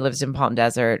Thanksgiving. He lives in Palm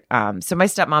Desert. So my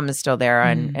stepmom is still there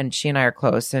and she and I are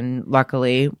close and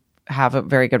luckily have a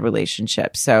very good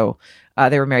relationship. So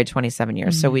they were married 27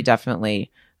 years. So we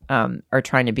definitely are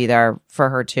trying to be there for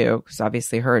her too, because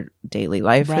obviously her daily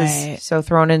life is so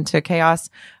thrown into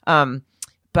chaos.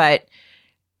 But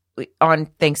on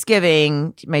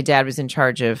Thanksgiving, my dad was in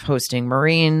charge of hosting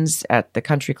Marines at the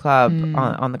country club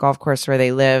on the golf course where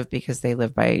they live because they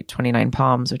live by 29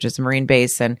 Palms, which is a Marine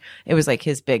base. And it was like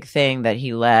his big thing that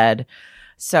he led.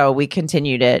 So we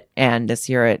continued it. And this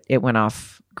year it went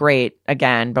off great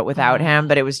again, but without him.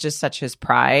 But it was just such his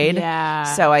pride. Yeah.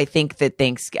 So I think that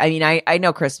I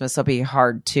know Christmas will be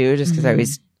hard too, just because I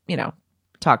always,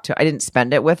 I didn't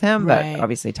spend it with him, but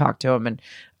obviously talked to him. And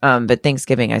but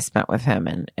Thanksgiving I spent with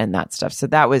him and that stuff. So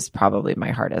that was probably my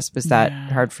hardest. Was that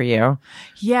hard for you?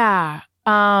 Yeah.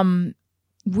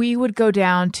 We would go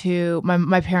down to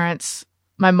my parents.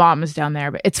 My mom is down there,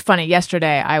 but it's funny.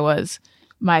 Yesterday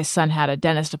my son had a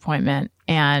dentist appointment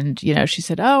and, she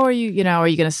said, oh, are you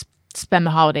going to spend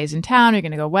the holidays in town? Are you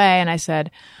going to go away? And I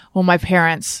said, well, my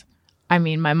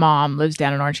mom lives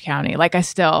down in Orange County. Like I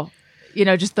still,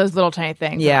 just those little tiny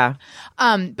things. Yeah.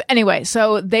 But anyway,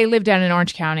 so they live down in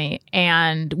Orange County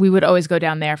and we would always go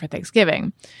down there for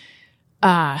Thanksgiving.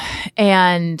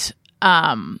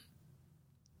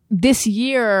 This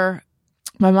year,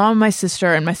 my mom and my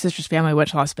sister and my sister's family went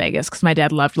to Las Vegas because my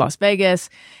dad loved Las Vegas.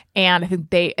 And I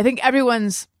think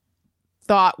everyone's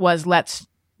thought was, let's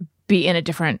be in a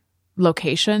different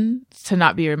location to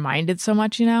not be reminded so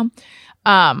much, we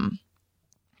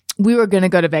were going to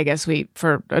go to Vegas. We,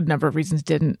 for a number of reasons,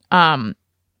 didn't.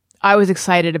 I was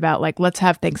excited about let's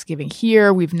have Thanksgiving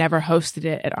here. We've never hosted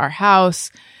it at our house.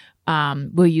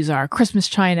 We'll use our Christmas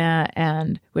china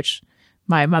which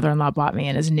my mother-in-law bought me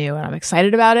and is new, and I'm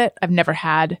excited about it. I've never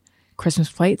had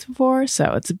Christmas plates before,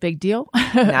 so it's a big deal.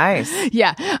 Nice.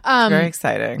 Yeah. Very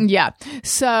exciting. Yeah.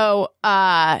 So,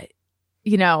 and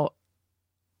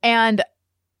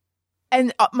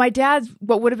And my dad's,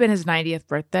 what would have been his 90th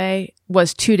birthday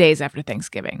was 2 days after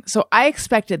Thanksgiving. So I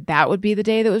expected that would be the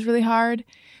day that was really hard.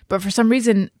 But for some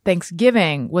reason,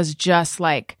 Thanksgiving was just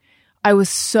like, I was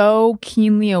so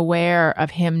keenly aware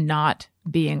of him not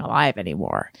being alive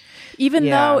anymore. Even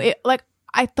though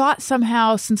I thought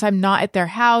somehow, since I'm not at their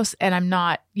house and I'm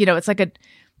not, it's like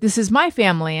this is my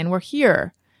family and we're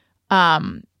here.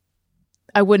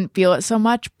 I wouldn't feel it so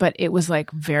much, but it was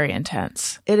like very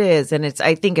intense. It is. And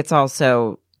I think it's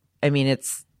also,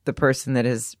 it's the person that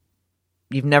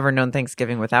you've never known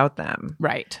Thanksgiving without them.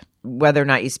 Right. Whether or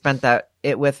not you spent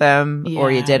it with them or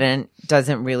you didn't,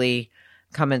 doesn't really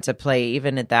come into play.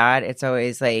 Even at that, it's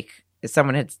always like,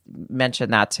 someone had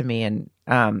mentioned that to me and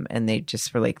they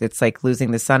just were like, it's like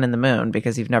losing the sun and the moon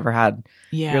because you've never had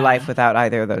your life without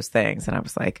either of those things. And I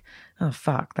was like, oh,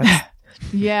 fuck. That's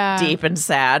deep and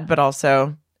sad, but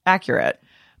also accurate.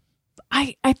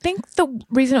 I think the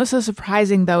reason it was so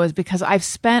surprising, though, is because I've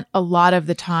spent a lot of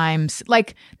the times,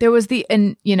 like there was the,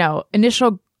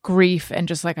 initial grief and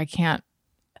just like, I can't,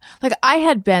 like I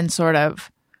had been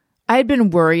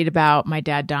worried about my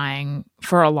dad dying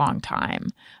for a long time.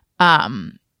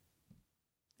 And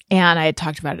I had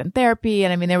talked about it in therapy.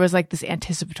 And there was like this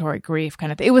anticipatory grief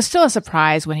kind of thing. It was still a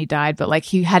surprise when he died, but like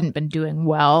he hadn't been doing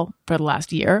well for the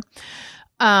last year.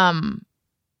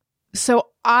 So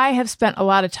I have spent a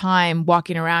lot of time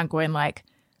walking around going like,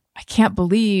 I can't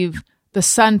believe the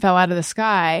sun fell out of the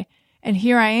sky. And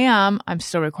here I am. I'm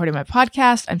still recording my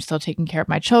podcast. I'm still taking care of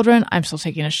my children. I'm still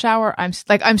taking a shower. I'm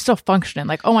still functioning.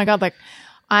 Like, oh my God, like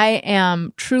I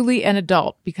am truly an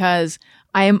adult because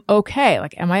I am okay.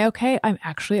 Like, am I okay? I'm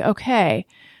actually okay.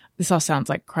 This all sounds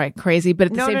like crazy, but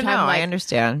at the same time, like, I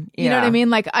understand. Yeah. You know what I mean?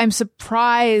 Like, I'm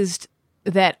surprised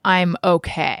that I'm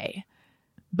okay,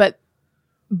 but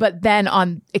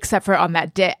then except for on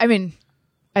that day,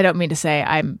 I don't mean to say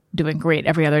I'm doing great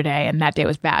every other day and that day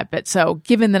was bad, but so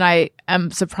given that I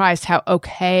am surprised how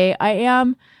okay I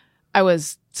am, I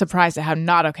was surprised at how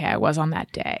not okay I was on that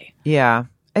day. Yeah.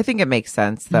 I think it makes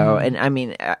sense though. And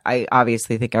I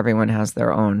obviously think everyone has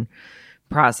their own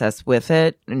process with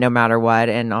it no matter what.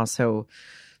 And also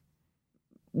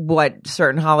what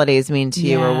certain holidays mean to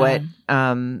you or what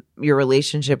your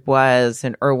relationship was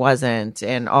or wasn't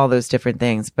and all those different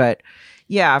things. But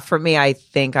yeah, for me, I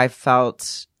think I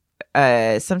felt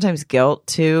sometimes guilt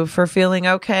too for feeling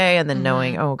okay. And then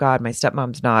knowing, oh God, my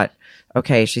stepmom's not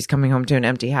okay. She's coming home to an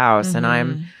empty house and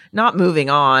I'm not moving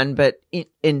on, but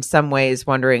in some ways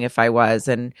wondering if I was.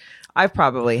 And I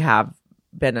probably have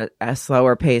been a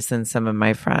slower pace than some of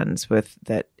my friends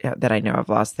that I know have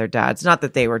lost their dads. Not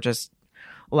that they were just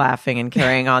laughing and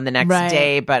carrying on the next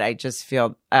day, but I just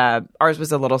feel ours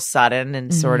was a little sudden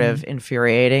and sort of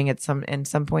infuriating in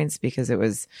some points because it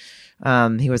was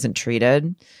he wasn't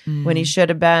treated when he should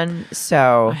have been.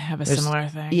 So I have a similar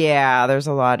thing. Yeah, there's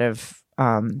a lot of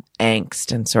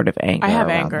angst and sort of anger. I have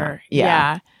anger.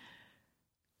 Yeah.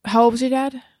 How old was your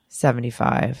dad?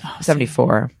 75.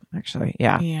 74, actually.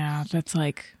 Yeah. Yeah, that's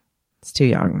like... It's too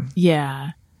young.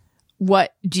 Yeah.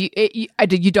 What do you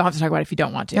don't have to talk about it if you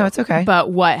don't want to. No, it's okay.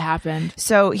 But what happened?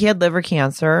 So he had liver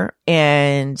cancer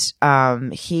and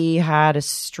he had a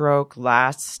stroke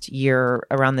last year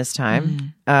around this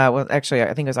time. Well, actually,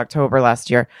 I think it was October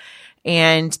last year.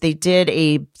 And they did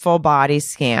a full body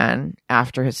scan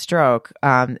after his stroke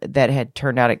that had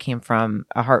turned out it came from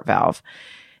a heart valve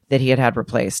that he had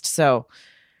replaced. So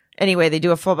anyway, they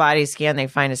do a full body scan. They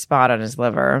find a spot on his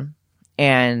liver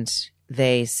and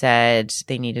they said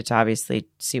they needed to obviously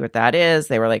see what that is.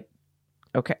 They were like,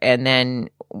 okay. And then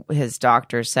his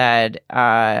doctor said,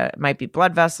 it might be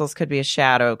blood vessels, could be a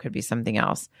shadow, could be something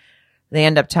else. They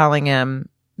end up telling him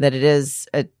that it is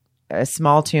a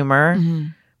small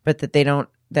tumor, but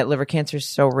that liver cancer is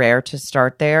so rare to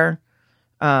start there.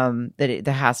 That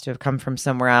has to have come from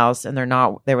somewhere else. And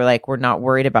they were like, we're not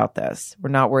worried about this. We're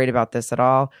not worried about this at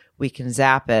all. We can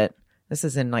zap it. This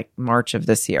is in like March of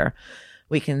this year.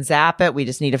 We can zap it. We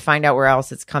just need to find out where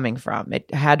else it's coming from.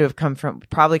 It had to have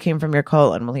probably came from your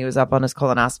colon while he was up on his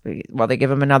colonoscopy. Well, they give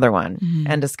him another one,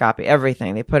 endoscopy,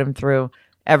 everything. They put him through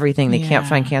everything. They can't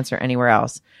find cancer anywhere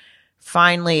else.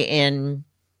 Finally in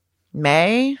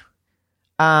May,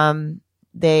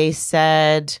 they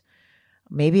said,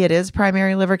 maybe it is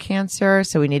primary liver cancer,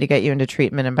 so we need to get you into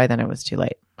treatment. And by then it was too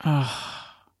late.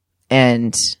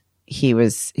 And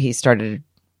he started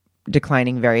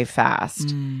declining very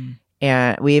fast.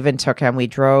 And we even we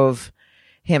drove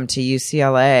him to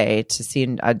UCLA to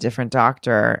see a different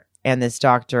doctor. And this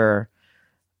doctor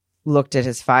looked at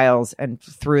his files and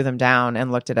threw them down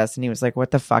and looked at us. And he was like, what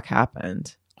the fuck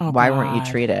happened? why weren't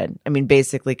you treated? I mean,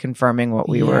 basically confirming what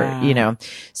we were,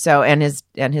 So, and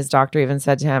his doctor even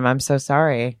said to him, I'm so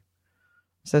sorry.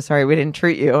 So sorry we didn't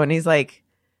treat you. And he's like,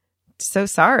 so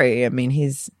sorry. I mean,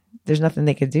 there's nothing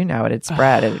they could do now. It had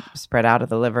spread. It spread out of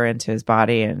the liver into his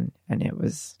body and it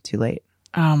was too late.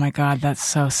 Oh my God, that's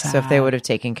so sad. So if they would have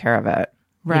taken care of it,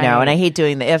 right. and I hate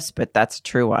doing the ifs, but that's a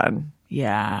true one.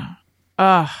 Yeah.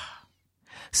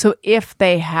 So if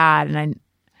they had, and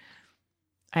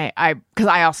because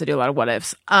I also do a lot of what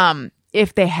ifs.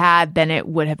 If they had, then it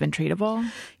would have been treatable.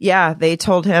 Yeah, they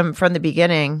told him from the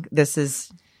beginning,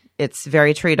 it's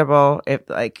very treatable.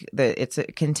 It's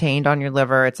contained on your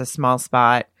liver. It's a small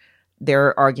spot.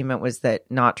 Their argument was that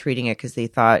not treating it because they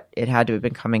thought it had to have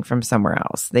been coming from somewhere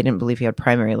else. They didn't believe he had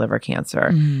primary liver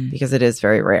cancer because it is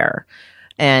very rare.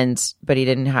 But he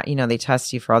didn't have, they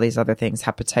test you for all these other things,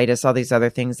 hepatitis, all these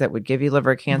other things that would give you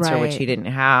liver cancer, which he didn't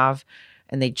have.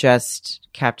 And they just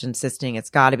kept insisting it's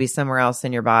got to be somewhere else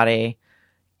in your body.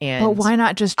 But why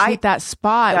not just treat that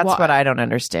spot? That's what I don't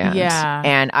understand. Yeah.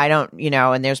 And I don't,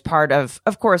 and there's part of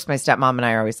course, my stepmom and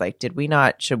I are always like,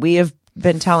 should we have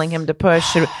been telling him to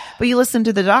push? But you listen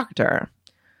to the doctor.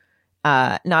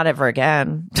 Not ever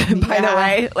again, by the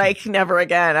way, like never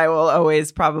again. I will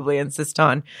always probably insist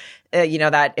on,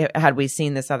 that had we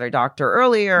seen this other doctor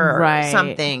earlier or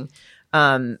something.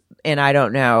 And I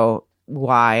don't know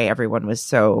why everyone was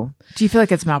so. Do you feel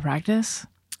like it's malpractice?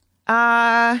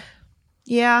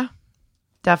 Yeah,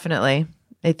 definitely.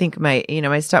 I think my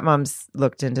stepmom's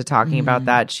looked into talking about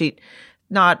that.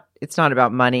 It's not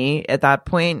about money at that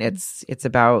point. It's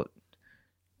about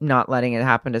not letting it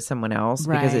happen to someone else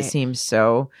because it seems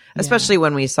so, especially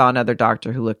when we saw another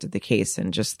doctor who looked at the case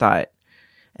and just thought,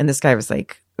 and this guy was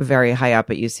like very high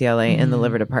up at UCLA in the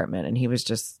liver department, and he was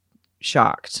just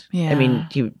shocked. Yeah. I mean,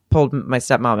 he pulled my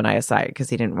stepmom and I aside because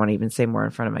he didn't want to even say more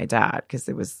in front of my dad because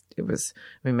it was,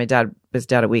 my dad was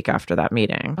dead a week after that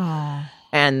meeting. Oh.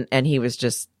 And he was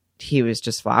just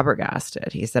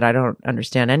flabbergasted. He said, I don't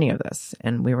understand any of this.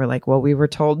 And we were like, well, we were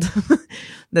told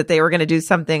that they were going to do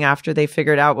something after they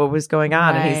figured out what was going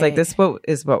on. And he's like, this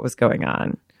is what was going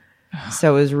on.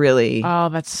 So it was really. Oh,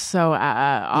 that's so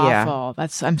awful. Yeah.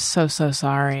 I'm so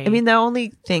sorry. I mean, the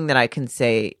only thing that I can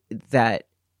say that,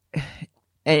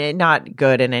 and not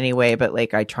good in any way, but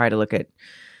like I try to look at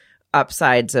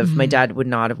upsides of my dad would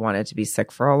not have wanted to be sick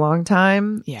for a long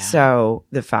time. Yeah. So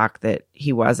the fact that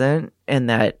he wasn't and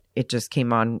that it just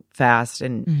came on fast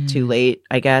and too late,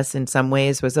 I guess, in some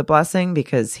ways was a blessing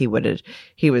because he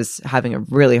was having a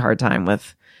really hard time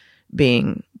with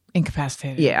being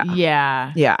incapacitated. Yeah.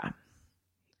 Yeah. Yeah.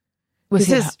 Because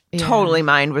his totally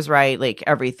mind was right. Like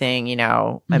everything,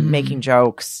 I'm making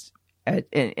jokes,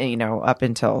 up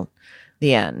until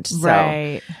the end. So,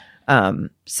 right.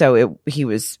 He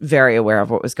was very aware of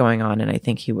what was going on, and I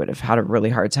think he would have had a really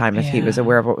hard time if he was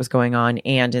aware of what was going on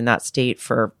and in that state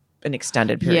for an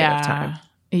extended period of time.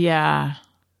 Yeah.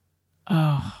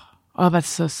 Oh, that's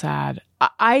so sad.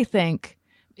 I think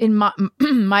in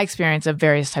my experience of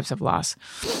various types of loss,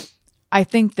 I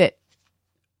think that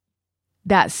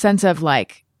sense of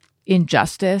like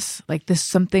injustice, like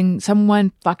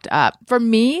someone fucked up for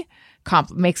me,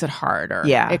 makes it harder.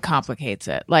 Yeah. It complicates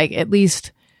it. Like at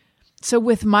least, so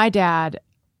with my dad,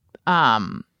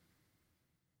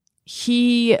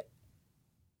 he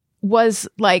was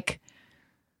like,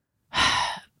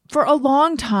 for a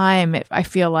long time, I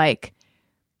feel like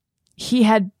he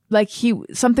had, like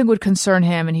something would concern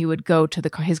him and he would go to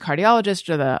his cardiologist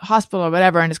or the hospital or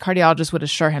whatever, and his cardiologist would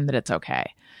assure him that it's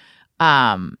okay.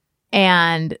 And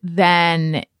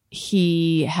then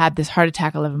he had this heart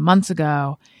attack 11 months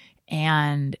ago,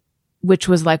 and which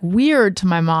was like weird to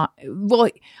my mom. Well,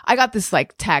 I got this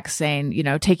like text saying,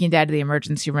 taking dad to the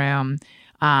emergency room.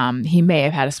 He may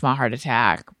have had a small heart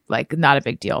attack, like not a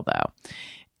big deal though.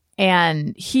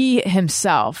 And he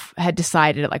himself had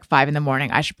decided at like 5 a.m,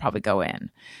 I should probably go in.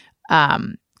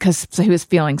 So he was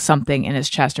feeling something in his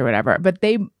chest or whatever. But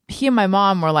he and my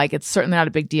mom were like, it's certainly not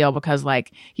a big deal because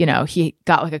like, he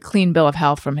got like a clean bill of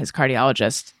health from his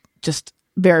cardiologist just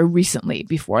very recently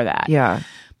before that. Yeah.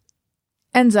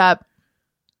 Ends up,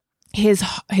 his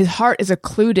heart is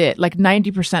occluded, like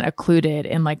 90% occluded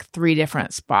in like 3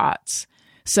 different spots.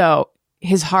 So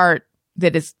his heart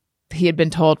he had been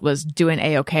told was doing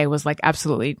A-okay was like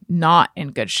absolutely not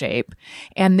in good shape.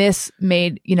 And this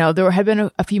made, there had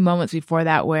been a few moments before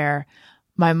that where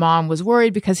my mom was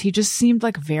worried because he just seemed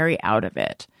like very out of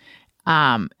it.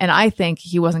 And I think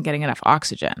he wasn't getting enough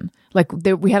oxygen. Like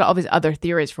we had all these other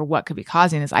theories for what could be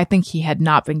causing this. I think he had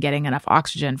not been getting enough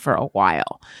oxygen for a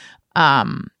while.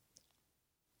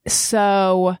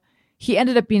 So he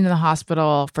ended up being in the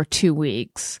hospital for 2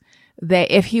 weeks.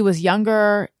 if he was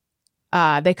younger,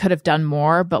 they could have done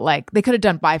more, but like they could have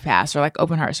done bypass or like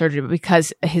open heart surgery, but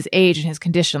because his age and his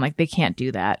condition, like they can't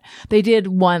do that. They did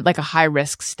one like a high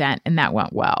risk stent and that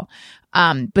went well.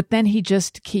 But then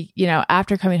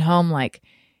after coming home, like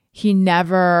he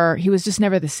was just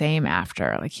never the same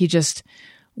after. Like he just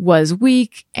was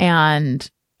weak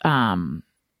and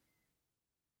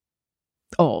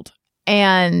old.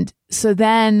 And so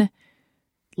then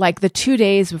like the 2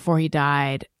 days before he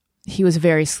died, he was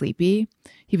very sleepy.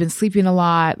 He'd been sleeping a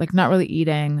lot, like not really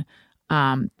eating.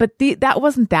 But that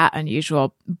wasn't that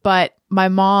unusual. But my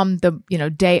mom,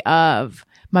 day of,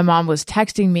 my mom was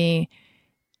texting me,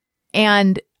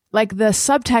 and like the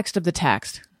subtext of the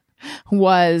text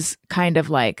was kind of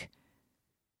like,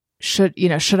 should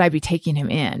I be taking him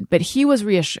in? But he was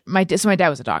reassured. My dad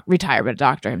was retired, but a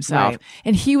doctor himself. Right.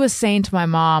 And he was saying to my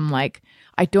mom, like,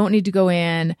 I don't need to go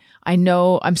in. I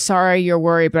know, I'm sorry you're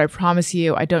worried, but I promise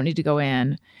you I don't need to go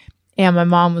in. And my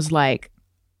mom was like,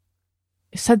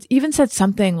 said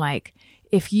something like,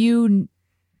 if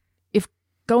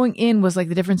going in was like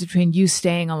the difference between you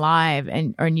staying alive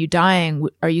and you dying,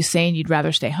 are you saying you'd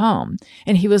rather stay home?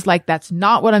 And he was like, that's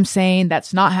not what I'm saying.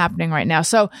 That's not happening right now.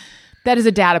 So that is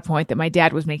a data point that my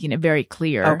dad was making it very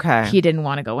clear. Okay. He didn't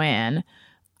want to go in.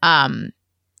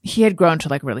 He had grown to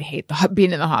like really hate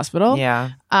being in the hospital.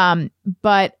 Yeah.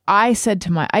 But I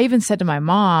even said to my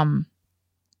mom,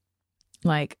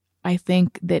 like, I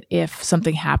think that if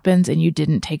something happens and you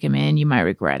didn't take him in, you might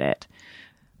regret it.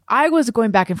 I was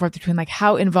going back and forth between like,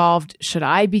 how involved should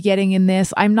I be getting in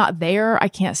this? I'm not there. I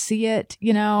can't see it.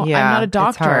 Yeah, I'm not a doctor.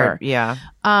 It's hard. Yeah.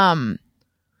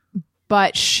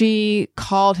 But she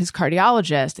called his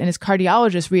cardiologist, and his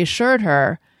cardiologist reassured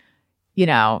her,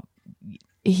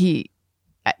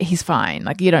 he's fine.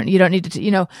 Like you don't need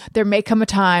to, there may come a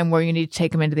time where you need to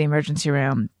take him into the emergency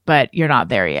room, but you're not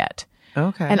there yet.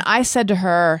 Okay. And I said to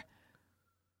her,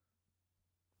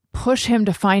 push him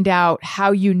to find out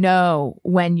how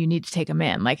when you need to take him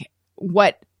in. Like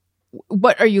what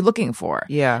are you looking for?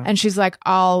 Yeah. And she's like,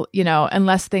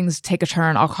 unless things take a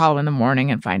turn, I'll call him in the morning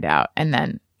and find out. And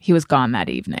then he was gone that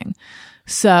evening.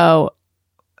 So.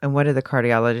 And what did the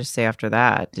cardiologist say after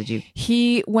that?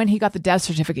 When he got the death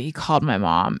certificate, he called my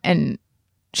mom, and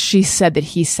she said that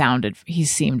he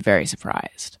seemed very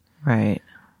surprised. Right.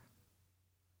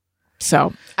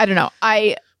 So I don't know.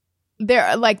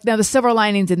 Now the silver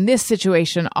linings in this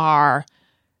situation are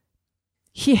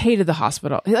he hated the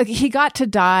hospital. Like he got to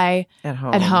die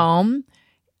at home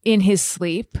in his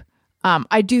sleep.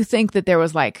 I do think that there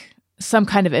was like some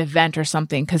kind of event or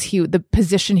something, because the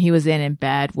position he was in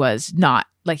bed was not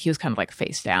like, he was kind of like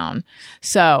face down.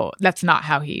 So that's not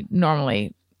how he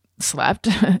normally slept.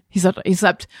 He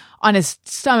slept on his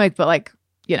stomach, but like,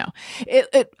 we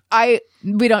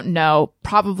don't know.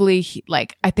 Probably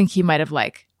I think he might have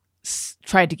like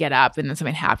tried to get up and then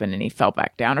something happened and he fell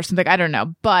back down or something. I don't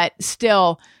know. But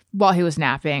still, while he was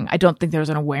napping, I don't think there was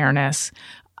an awareness.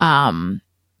 And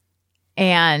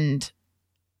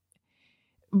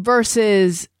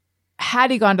versus had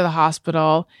he gone to the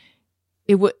hospital,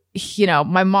 it would,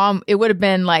 my mom, it would have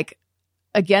been like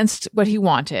against what he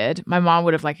wanted. My mom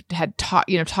would have like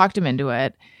talked him into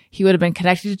it. He would have been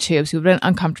connected to tubes. He would have been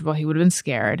uncomfortable. He would have been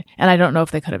scared. And I don't know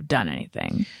if they could have done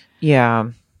anything. Yeah.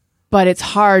 But it's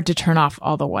hard to turn off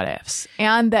all the what ifs.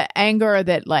 And the anger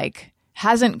that like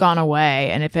hasn't gone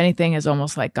away, and if anything has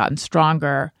almost like gotten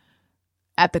stronger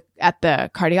at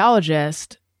the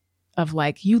cardiologist of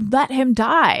like, you let him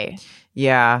die.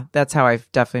 Yeah, that's how I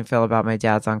definitely feel about my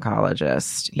dad's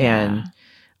oncologist. Yeah.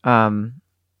 And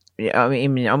I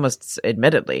mean, almost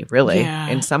admittedly, really,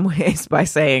 in some ways, by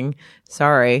saying,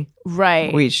 sorry,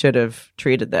 right, we should have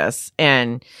treated this.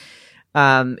 And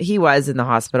he was in the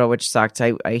hospital, which sucked.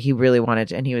 He really wanted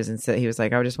to, and he was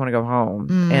like, I just want to go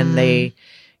home. And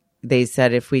they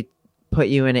said, if we put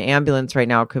you in an ambulance right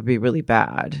now, it could be really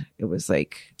bad. It was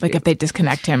like if they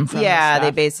disconnect him from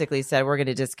they basically said, we're going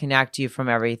to disconnect you from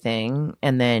everything,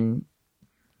 and then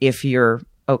if you're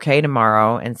okay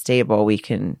tomorrow and stable, we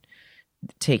can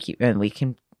take you and we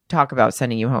can talk about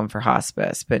sending you home for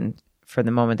hospice. But for the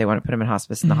moment, they want to put him in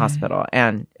hospice in the hospital,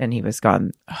 and he was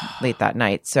gone late that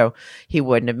night, so he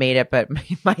wouldn't have made it. But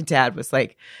my dad was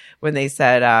like, when they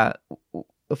said,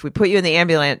 if we put you in the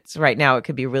ambulance right now, it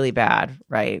could be really bad,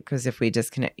 right? Because if we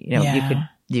disconnect,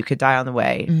 you could die on the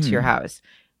way to your house.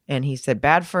 And he said,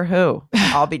 bad for who?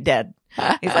 I'll be dead.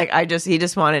 He's like, he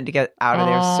just wanted to get out of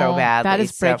there so badly. That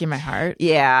is breaking my heart.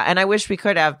 Yeah. And I wish we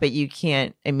could have, but you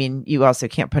can't. I mean, you also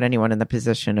can't put anyone in the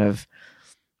position of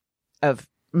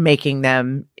making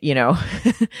them,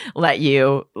 let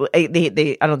you.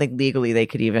 I don't think legally they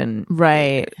could even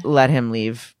let him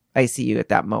leave ICU at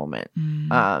that moment,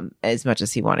 as much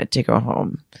as he wanted to go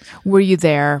home. Were you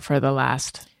there for the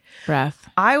last breath?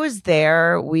 I was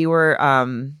there. We were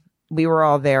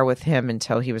all there with him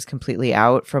until he was completely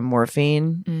out from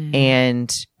morphine.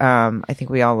 And I think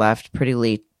we all left pretty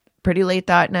late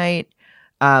that night.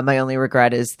 My only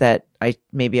regret is that I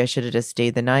should have just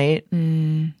stayed the night.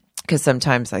 Because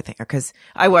sometimes because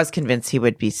I was convinced he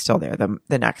would be still there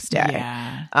the next day.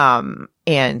 Yeah.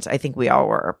 And I think we all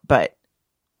were, but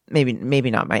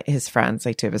maybe not his friends,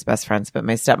 like two of his best friends, but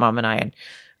my stepmom and I.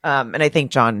 And I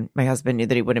think John, my husband, knew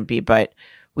that he wouldn't be, but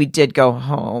we did go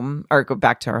home or go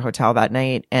back to our hotel that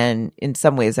night. And in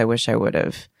some ways, I wish I would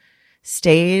have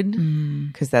stayed,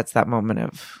 because that's that moment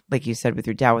of, like you said, with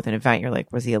your dad with an event, you're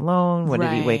like, was he alone? When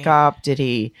did he wake up? Did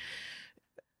he,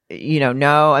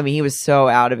 no? I mean, he was so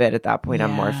out of it at that point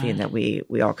on morphine that we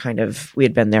all we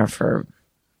had been there for,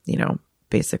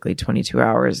 basically 22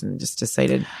 hours and just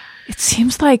decided. It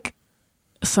seems like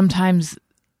sometimes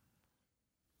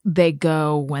they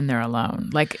go when they're alone.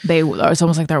 Like it's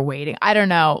almost like they're waiting. I don't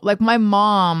know. Like my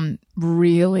mom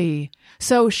really,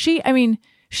 so she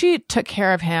took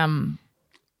care of him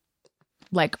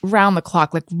like round the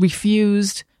clock, like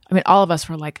refused. I mean, all of us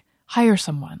were like, hire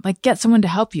someone, like get someone to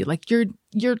help you. Like you're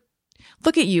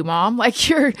look at you, mom. Like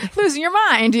you're losing your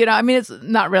mind, I mean, it's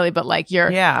not really, but like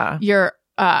you're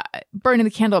burning the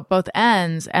candle at both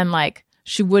ends. And like,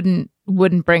 she wouldn't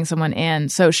bring someone in.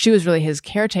 So she was really his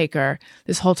caretaker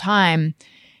this whole time.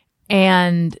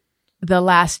 And the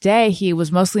last day he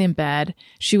was mostly in bed.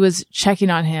 She was checking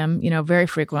on him, very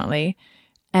frequently.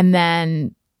 And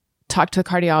then talked to the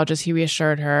cardiologist. He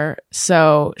reassured her.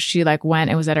 So she like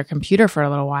went and was at her computer for a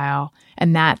little while.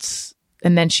 And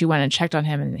then she went and checked on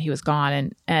him and he was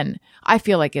gone. And I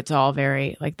feel like it's all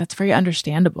very, like, that's very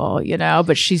understandable,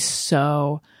 but she's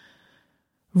so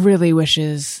really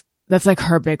wishes, that's like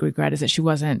her big regret, is that she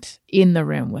wasn't in the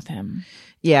room with him.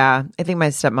 Yeah. I think my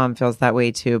stepmom feels that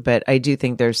way too, but I do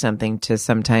think there's something to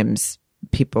sometimes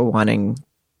people wanting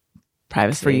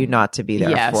privacy for you not to be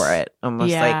there for it.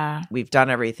 Almost like we've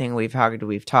done everything, we've hugged,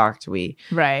 we've talked,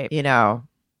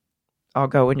 I'll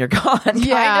go when you're gone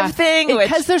kind of thing.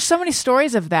 Because there's so many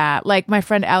stories of that. Like my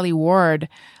friend Allie Ward,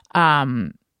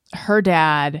 her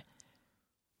dad,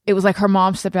 it was like her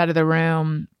mom stepped out of the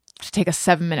room to take a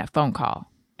 7-minute phone call.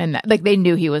 And like they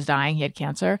knew he was dying. He had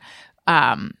cancer.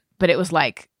 But it was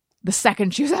like the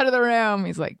second she was out of the room,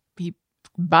 he's like,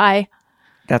 bye.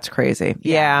 That's crazy.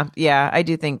 Yeah. I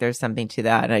do think there's something to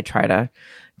that. And I try to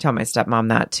tell my stepmom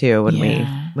that too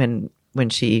when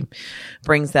she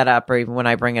brings that up, or even when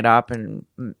I bring it up, and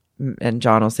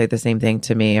John will say the same thing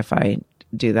to me if I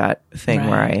do that thing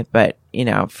but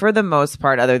for the most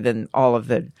part, other than all of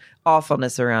the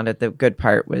awfulness around it, the good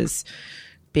part was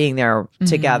being there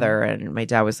together. And my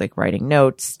dad was like writing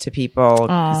notes to people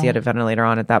because he had a ventilator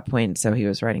on at that point. So he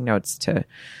was writing notes to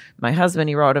my husband.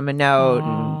 He wrote him a note,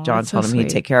 and John told him he'd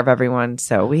take care of everyone.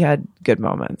 So we had good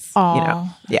moments. Yeah,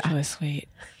 that's really sweet.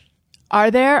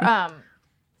 Are there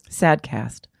sad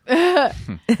cast. Are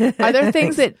there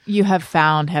things that you have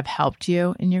found have helped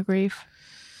you in your grief?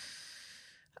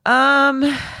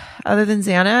 Other than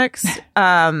Xanax,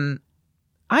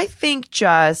 I think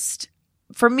just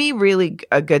for me, really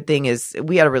a good thing is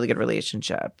we had a really good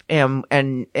relationship, and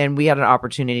we had an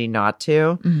opportunity not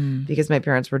to, because my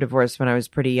parents were divorced when I was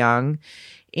pretty young,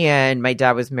 and my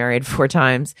dad was married 4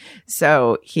 times.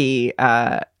 So he,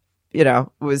 it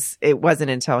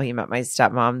wasn't until he met my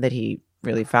stepmom that he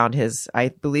really found his, I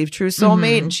believe, true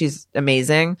soulmate, and she's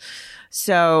amazing.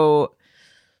 So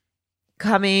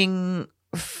coming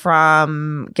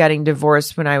from getting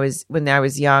divorced when I was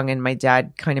young, and my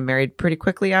dad kind of married pretty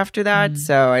quickly after that.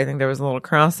 So I think there was a little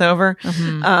crossover.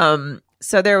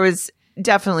 So there was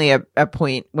definitely a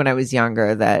point when I was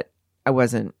younger that I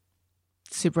wasn't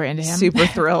super into him, super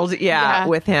thrilled.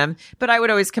 With him. But I would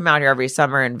always come out here every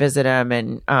summer and visit him.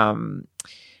 And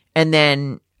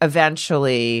then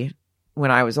eventually,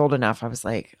 when I was old enough, I was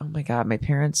like, oh my God, my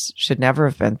parents should never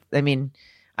have been. I mean,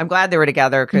 I'm glad they were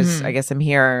together because I guess I'm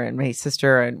here and my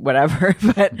sister and whatever,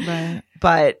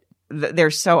 but they're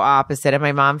so opposite. And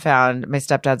my mom found my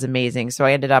stepdad's amazing. So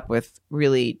I ended up with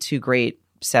really 2 great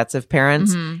sets of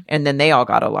parents, and then they all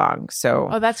got along.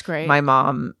 So that's great. My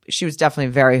mom, she was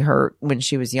definitely very hurt when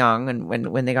she was young and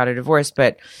when they got a divorce,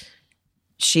 but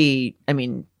she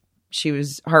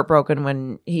was heartbroken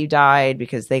when he died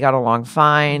because they got along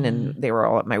fine and they were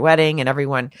all at my wedding and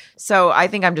everyone. So I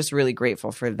think I'm just really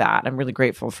grateful for that. I'm really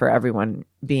grateful for everyone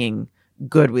being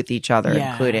good with each other,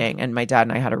 Yeah. including, and my dad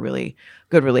and I had a really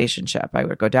good relationship. I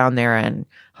would go down there and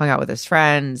hung out with his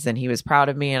friends, and he was proud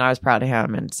of me and I was proud of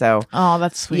him. And so, Oh,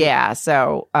 that's sweet. yeah.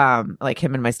 So, like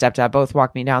him and my stepdad both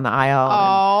walked me down the aisle.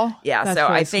 Oh, yeah. that's So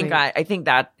really I think, sweet. I think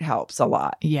that helps a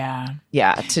lot. Yeah.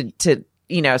 Yeah. To,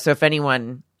 so if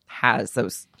anyone has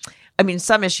those, I mean,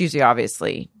 some issues, you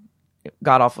obviously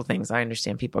god awful things I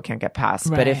understand people can't get past,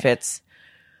 but if it's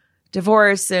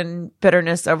divorce and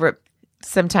bitterness over it,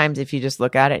 sometimes if you just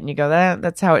look at it and you go,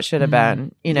 that's how it should have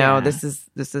been, this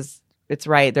is it's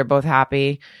right, they're both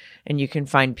happy, and you can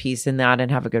find peace in that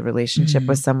and have a good relationship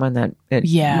with someone that would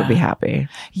be happy.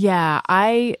 Yeah,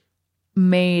 I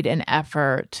made an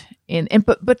effort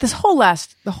but the whole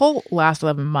last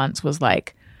 11 months was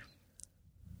like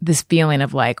this feeling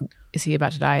of like, is he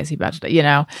about to die? Is he about to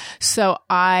die? So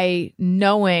I,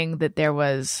 knowing that there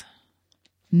was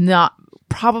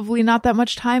probably not that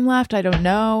much time left, I don't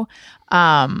know,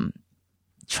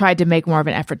 tried to make more of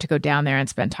an effort to go down there and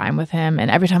spend time with him. And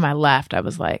every time I left, I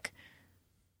was like,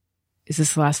 is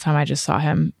this the last time I just saw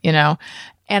him?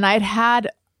 And I'd had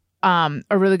a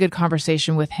really good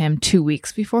conversation with him 2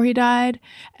 weeks before he died.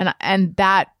 And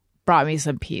that brought me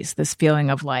some peace, this feeling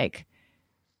of like,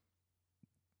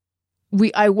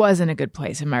 I was in a good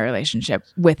place in my relationship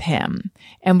with him,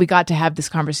 and we got to have this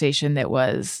conversation that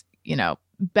was,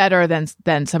 better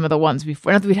than some of the ones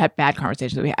before. Not that we'd had bad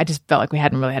conversations. I just felt like we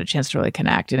hadn't really had a chance to really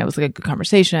connect, and it was like a good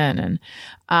conversation.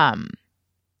 And,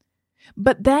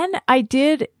 but then I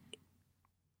did.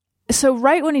 So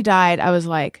right when he died, I was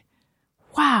like,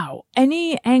 wow,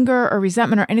 any anger or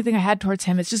resentment or anything I had towards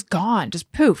him, it's just gone,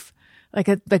 just poof, like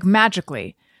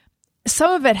magically.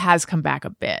 Some of it has come back a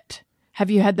bit. Have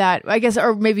you had that? I guess,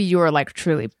 or maybe you were like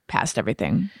truly past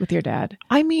everything with your dad.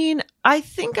 I mean, I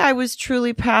think I was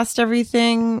truly past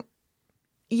everything.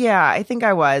 Yeah, I think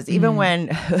I was. Even when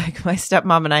like my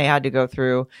stepmom and I had to go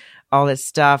through all this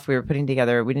stuff we were putting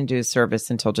together. We didn't do a service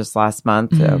until just last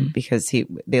month because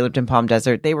they lived in Palm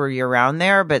Desert. They were year round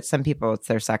there, but some people, it's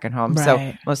their second home. Right.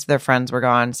 So most of their friends were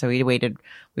gone. So we waited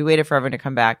for everyone to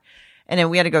come back. And then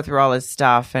we had to go through all this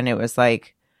stuff. And it was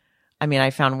like, I mean, I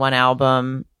found one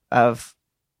album of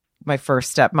my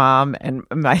first stepmom, and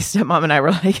my stepmom and I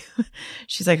were like,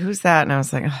 she's like, who's that? And I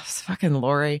was like, oh, it's fucking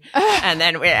Lori. And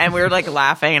then we were like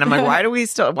laughing, and I'm like, why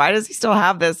does he still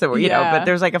have this? And but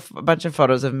there's like a bunch of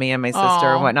photos of me and my sister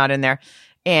and whatnot in there.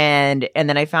 And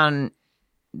then I found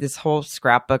this whole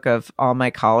scrapbook of all my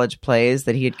college plays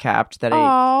that he had kept that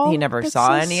he never saw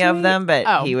so any sweet. of them, but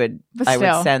I would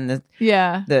send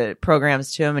the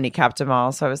programs to him, and he kept them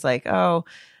all. So I was like, oh.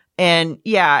 And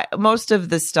yeah, most of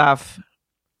the stuff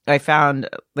I found,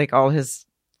 like all his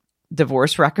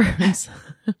divorce records,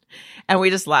 and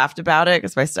we just laughed about it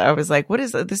because I was like, "What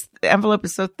is it? This envelope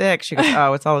is so thick." She goes,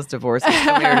 "Oh, it's all his divorces."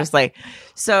 And we were just like,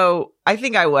 so I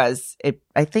think I was.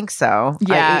 I think so.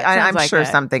 Yeah, I'm like sure it.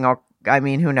 something will. I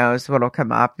mean, who knows what'll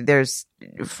come up? There's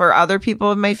for other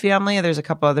people in my family. There's a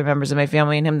couple other members of my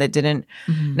family and him that didn't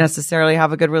necessarily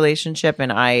have a good relationship,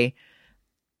 and I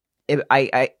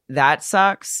that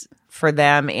sucks for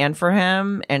them and for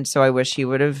him. And so I wish he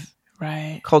would have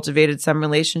cultivated some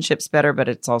relationships better, but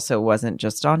it's also wasn't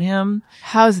just on him.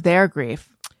 How's their grief?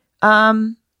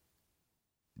 If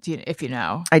you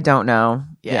know. I don't know.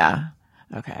 Yeah.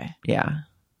 Okay. Yeah.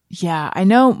 Yeah. I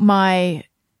know I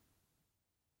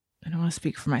don't want to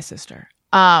speak for my sister.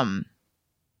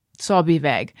 So I'll be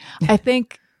vague. I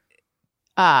think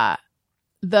the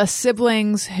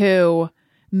siblings who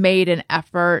made an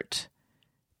effort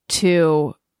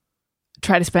to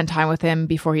try to spend time with him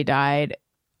before he died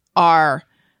are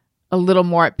a little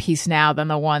more at peace now than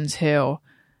the ones who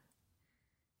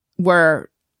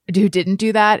didn't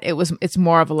do that. It's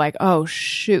more of a like, oh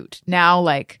shoot. Now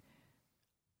like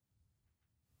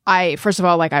I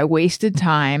wasted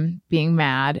time being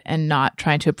mad and not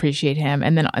trying to appreciate him.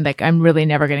 And then like, I'm really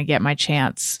never going to get my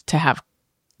chance to have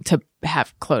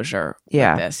closure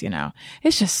with this,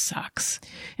 it just sucks.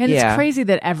 And it's crazy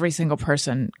that every single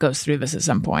person goes through this at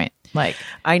some point. Like,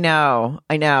 I know.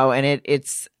 And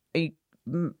it's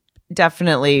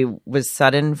definitely was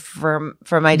sudden for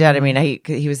my dad. I mean,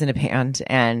 he was in a band,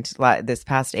 and this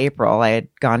past April I had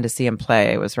gone to see him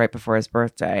play. It was right before his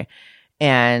birthday,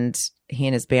 and he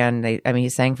and his band, he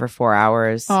sang for 4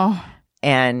 hours. Oh,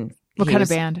 and what kind of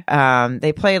band?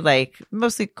 They played like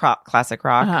mostly classic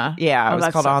rock. Uh-huh. Yeah, it was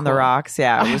called On the Rocks.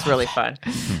 Yeah, it was really fun.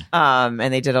 And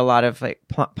they did a lot of like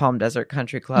Palm Desert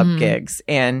Country Club gigs.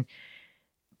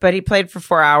 But he played for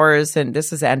 4 hours, and this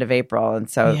was the end of April. And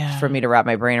so for me to wrap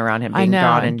my brain around him being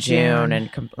gone in June and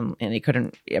he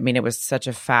couldn't, it was such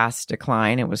a fast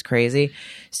decline. It was crazy.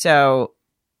 So,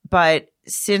 but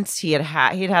since he'd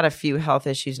had a few health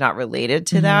issues not related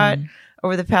to that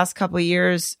over the past couple of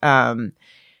years,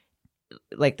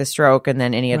 like the stroke, and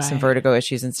then he had some vertigo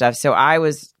issues and stuff. So I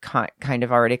was kind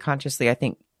of already consciously, I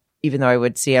think, even though I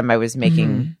would see him, I was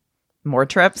making more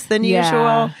trips than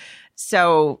usual.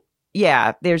 So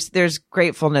yeah, there's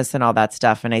gratefulness and all that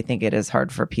stuff. And I think it is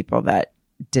hard for people that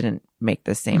didn't make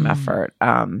the same effort,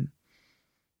 or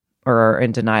are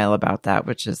in denial about that,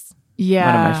 which is one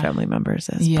of my family members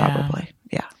is probably.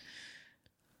 Yeah.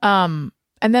 And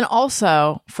then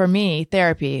also for me,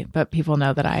 therapy, but people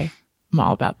know that I'm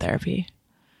all about therapy.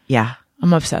 Yeah.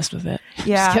 I'm obsessed with it.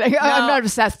 Yeah. Just kidding. No. I'm not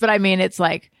obsessed, but I mean, it's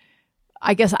like,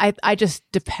 I guess I just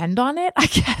depend on it, I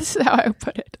guess is how I would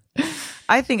put it.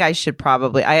 I think I should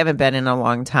probably, I haven't been in a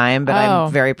long time, but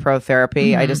I'm very pro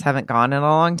therapy. I just haven't gone in a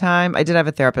long time. I did have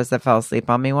a therapist that fell asleep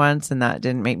on me once, and that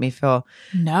didn't make me feel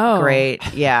great.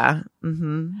 Yeah.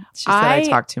 She said I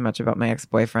talked too much about my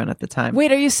ex-boyfriend at the time. Wait,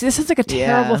 this sounds like a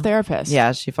terrible therapist.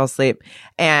 Yeah, she fell asleep.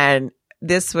 And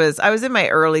I was in my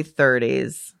early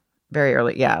 30s, very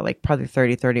early. Yeah, like probably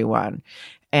 30, 31.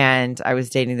 And I was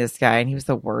dating this guy, and he was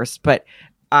the worst, but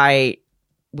I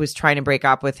was trying to break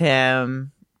up with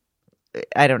him.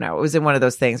 I don't know. It was in one of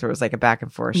those things where it was like a back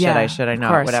and forth. Should I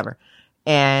not? Whatever.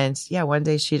 And yeah, one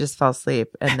day she just fell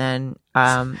asleep. And then,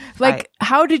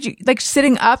 how did you, like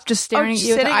sitting up, just staring at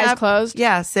you with eyes closed?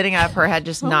 Yeah, sitting up, her head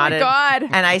just nodded. Oh my God.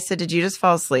 And I said, did you just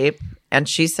fall asleep? And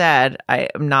she said, I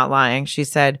am not lying. She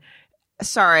said,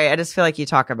 sorry, I just feel like you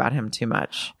talk about him too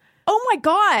much. Oh my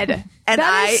God. And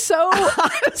that is so.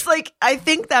 I was like, I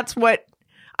think that's what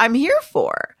I'm here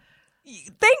for.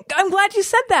 I'm glad you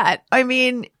said that. I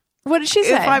mean, what did she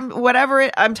say?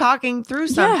 If I'm talking through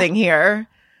something here,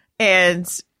 and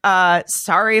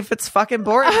sorry if it's fucking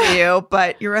boring to you,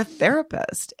 but you're a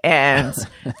therapist. And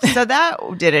so that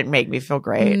didn't make me feel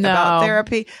great about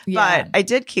therapy. But I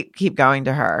did keep going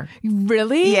to her.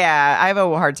 Really? Yeah. I have a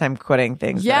hard time quitting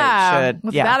things that I should.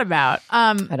 What's that about?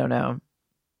 I don't know.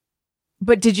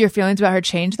 But did your feelings about her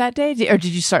change that day? Or did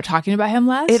you start talking about him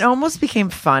less? It almost became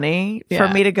funny for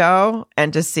me to go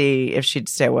and to see if she'd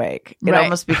stay awake. It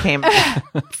almost became,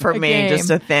 for me, just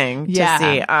a thing to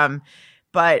see.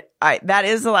 But that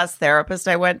is the last therapist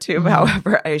I went to.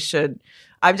 However,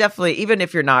 I'm definitely, even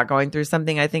if you're not going through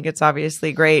something, I think it's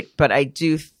obviously great. But I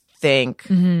do think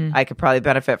I could probably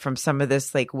benefit from some of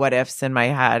this, like, what ifs in my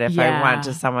head if I went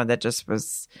to someone that just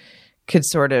could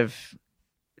sort of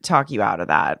talk you out of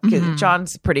that. Because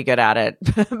John's pretty good at it,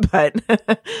 but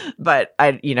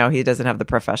he doesn't have the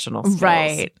professional skills.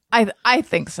 Right. I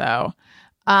think so.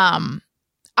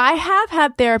 I have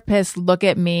had therapists look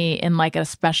at me in like an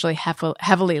especially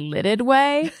heavily lidded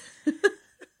way.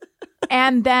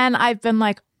 And then I've been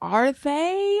like, are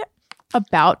they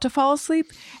about to fall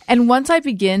asleep? And once I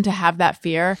begin to have that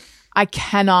fear, I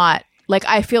cannot, like,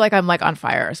 I feel like I'm like on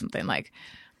fire or something. Like,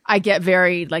 I get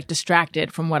very like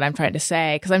distracted from what I'm trying to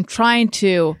say because I'm trying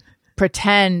to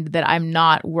pretend that I'm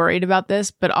not worried about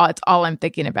this, but it's all I'm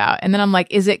thinking about. And then I'm like,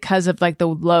 is it because of like the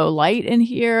low light in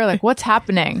here? Like, what's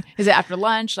happening? Is it after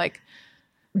lunch? Like,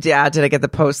 yeah, did I get the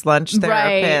post-lunch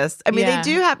therapist? Right. I mean, they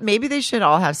do have, maybe they should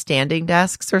all have standing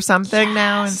desks or something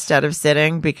now instead of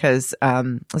sitting because,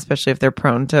 especially if they're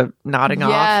prone to nodding off.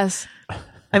 Yes.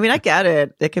 I mean, I get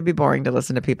it. It can be boring to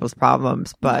listen to people's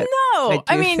problems, but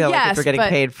I mean, feel like if you're getting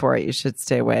paid for it, you should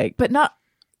stay awake. But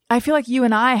I feel like you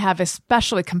and I have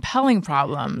especially compelling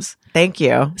problems. Thank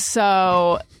you.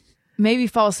 So maybe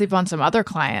fall asleep on some other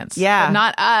clients. Yeah. But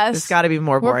not us. There's got to be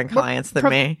more boring clients than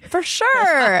me. For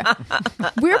sure.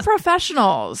 We're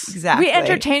professionals. Exactly. We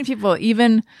entertain people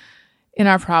even in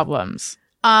our problems.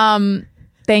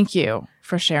 Thank you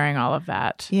for sharing all of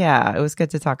that. Yeah, it was good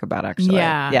to talk about, actually.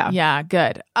 Yeah,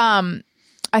 good.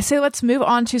 I say let's move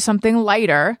on to something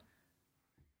lighter,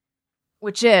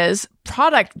 which is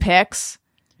product picks.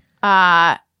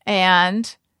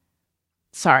 And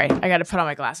sorry, I got to put on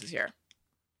my glasses here.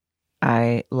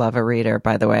 I love a reader,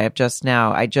 by the way. I just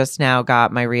now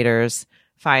got my readers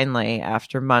finally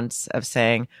after months of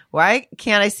saying, why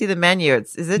can't I see the menu?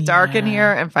 Is it dark in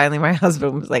here? And finally my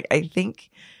husband was like, I think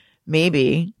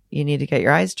maybe you need to get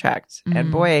your eyes checked.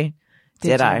 And boy,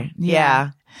 did I.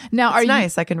 Yeah. Now, it's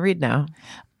nice. I can read now.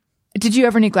 Did you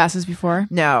ever need glasses before?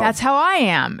 No. That's how I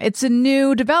am. It's a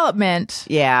new development.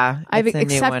 Yeah. I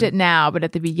accept it now, but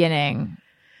at the beginning.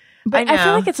 But I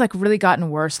feel like it's like really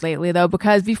gotten worse lately though,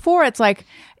 because before it's like,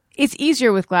 it's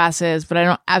easier with glasses, but I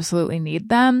don't absolutely need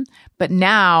them. But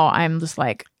now I'm just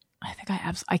like, I think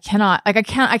I cannot, like,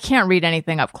 I can't read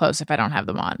anything up close if I don't have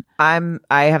them on.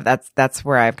 That's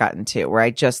where I've gotten to, where I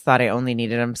just thought I only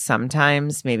needed them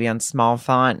sometimes, maybe on small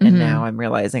font. And now I'm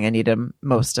realizing I need them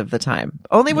most of the time.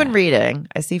 Only when reading.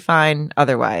 I see fine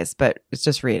otherwise, but it's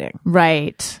just reading.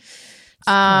 Right.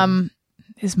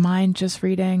 Is mine just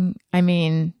reading? I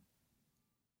mean,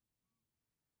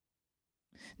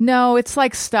 no, it's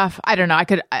like stuff. I don't know.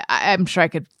 I'm sure I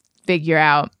could figure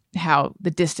out how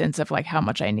the distance of like how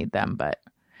much I need them, but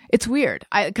it's weird.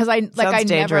 Sounds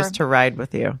dangerous to ride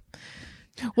with you.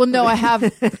 Well, no, I have.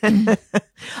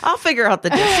 I'll figure out the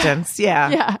distance.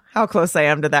 Yeah. How close I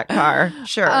am to that car.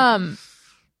 Sure.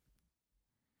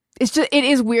 It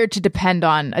is weird to depend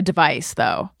on a device,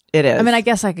 though. It is. I mean, I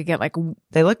guess I could get like.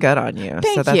 They look good on you.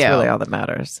 Thank so that's you. really all that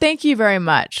matters. Thank you very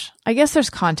much. I guess there's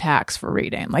contacts for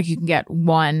reading. Like you can get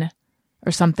one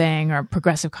or something, or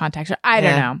progressive contacts. I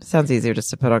don't know. Sounds easier just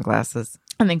to put on glasses.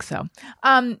 I think so.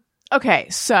 Okay,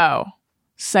 so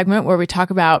segment where we talk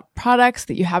about products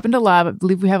that you happen to love. I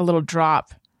believe we have a little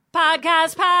drop.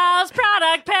 Podcast Pals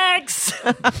product picks.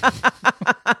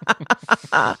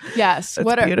 Yes.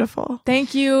 That's beautiful.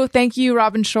 Thank you,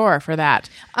 Robin Shore, for that.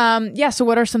 So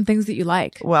what are some things that you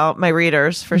like? Well, my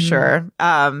readers, for sure.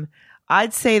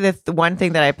 I'd say that the one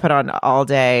thing that I put on all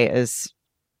day is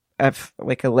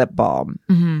like a lip balm.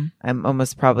 I'm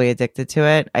almost probably addicted to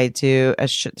it. I do a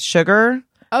sugar.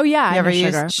 Oh yeah, you ever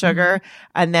used sugar?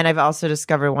 And then I've also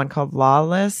discovered one called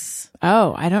Lawless.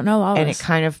 Oh, I don't know Lawless. And it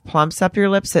kind of plumps up your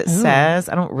lips. It says,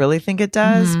 I don't really think it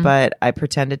does, but I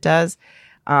pretend it does.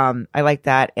 I like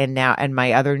that. And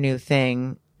my other new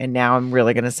thing, and now I'm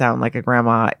really going to sound like a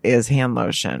grandma, is hand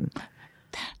lotion.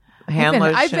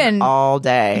 I've been all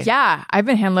day. Yeah, I've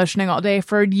been hand lotioning all day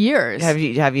for years. Have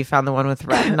you found the one with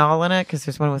retinol in it? Because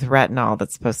there's one with retinol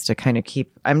that's supposed to kind of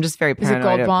keep. I'm just very paranoid. Is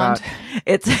it Gold Bond?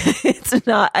 It's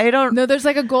not. I don't. No, there's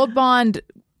like a Gold Bond,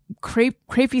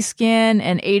 crepey skin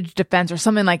and age defense or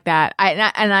something like that.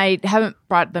 I haven't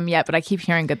brought them yet, but I keep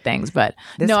hearing good things. But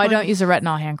I don't use a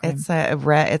retinol hand cream.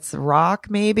 It's Rock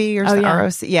maybe or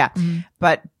ROC. Yeah,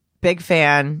 but big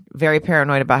fan. Very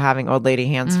paranoid about having old lady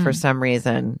hands for some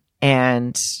reason.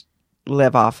 And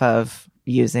live off of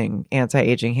using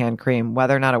anti-aging hand cream.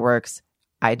 Whether or not it works,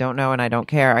 I don't know, and I don't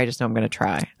care. I just know I'm going to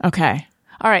try. Okay.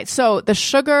 All right. So the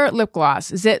sugar lip gloss,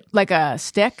 is it like a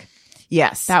stick?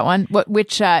 Yes. That one?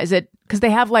 Which is it? Because they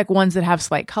have like ones that have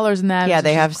slight colors in them. Yeah,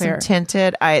 they have some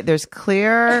tinted. There's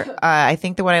clear. I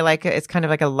think the one I like, it's kind of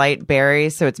like a light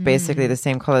berry. So it's basically the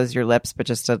same color as your lips, but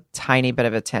just a tiny bit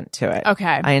of a tint to it.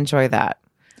 Okay. I enjoy that.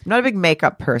 I'm not a big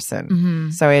makeup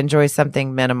person, so I enjoy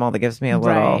something minimal that gives me a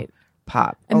little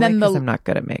pop. And then because I'm not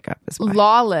good at makeup.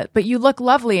 Lawless, but you look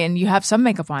lovely and you have some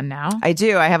makeup on now. I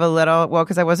do. I have a little. Well,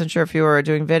 because I wasn't sure if you were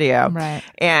doing video, right?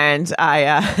 And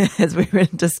I, as we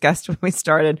discussed when we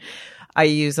started, I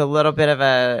use a little bit of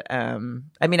a.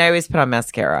 I mean, I always put on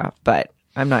mascara, but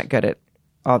I'm not good at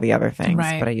all the other things.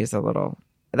 Right. But I use a little.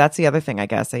 That's the other thing, I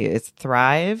guess. It's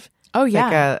Thrive. Oh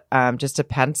yeah, like just a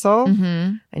pencil,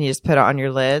 and you just put it on your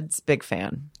lids. Big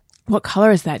fan. What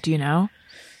color is that? Do you know?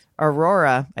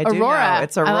 Aurora. I do know.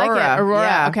 It's Aurora. I like it. Aurora.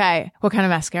 Yeah. Okay. What kind of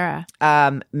mascara?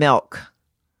 Milk.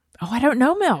 Oh, I don't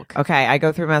know Milk. Okay, I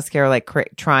go through mascara like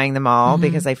trying them all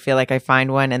because I feel like I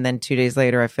find one, and then 2 days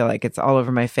later I feel like it's all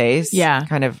over my face. Yeah,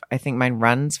 kind of. I think mine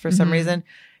runs for some reason.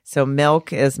 So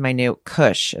Milk is my new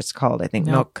Kush. It's called, I think,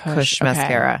 Milk Kush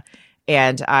mascara,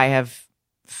 and I have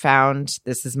found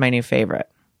this is my new favorite.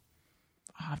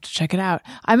 I'll have to check it out.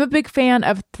 I'm a big fan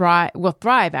of Thrive. Well,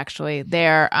 Thrive actually.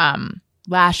 Their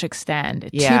Lash Extend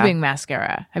tubing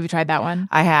mascara. Have you tried that one?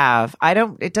 I have.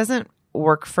 It doesn't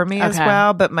work for me as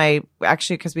well, but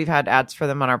because we've had ads for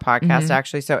them on our podcast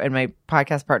actually. So, and my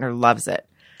podcast partner loves it.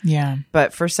 Yeah.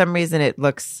 But for some reason it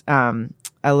looks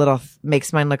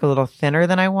makes mine look a little thinner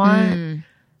than I want,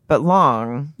 but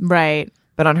long. Right.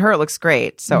 But on her, it looks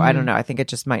great. So I don't know. I think it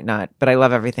just might not. But I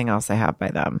love everything else I have by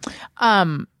them.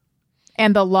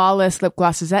 And the Lawless lip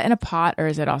gloss, is that in a pot or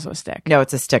is it also a stick? No,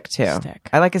 it's a stick too.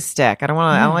 I like a stick. I don't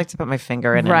like to put my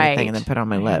finger in anything and then put it on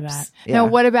my lips. Yeah. Now,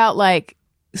 what about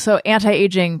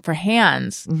anti-aging for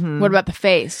hands? What about the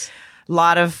face? A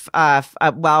lot of,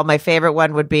 my favorite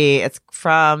one would be, it's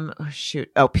from,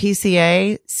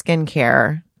 PCA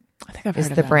Skincare. I think I've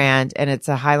heard of the brand, and it's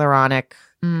a hyaluronic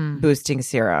boosting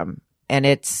serum. And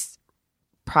it's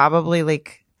probably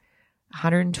like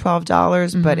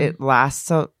 $112, but it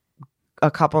lasts a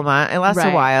couple months. It lasts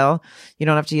a while. You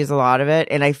don't have to use a lot of it.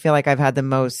 And I feel like I've had the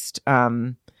most, results.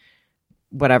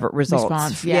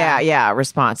 Response,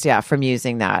 response. Yeah. From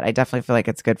using that. I definitely feel like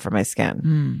it's good for my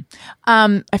skin.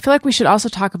 I feel like we should also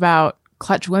talk about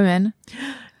Clutch Women.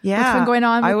 Yeah. What's been going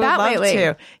on with I would that love lately?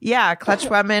 to. Yeah. Clutch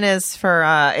Women is for,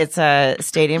 it's a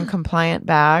stadium compliant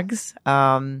bags.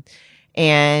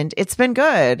 And it's been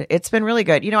good. It's been really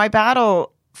good. I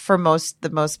battle for the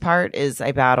most part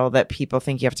I battle that people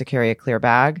think you have to carry a clear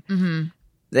bag. Mm-hmm.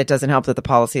 It doesn't help that the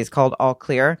policy is called all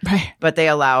clear, right. But they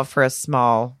allow for a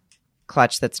small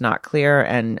clutch that's not clear.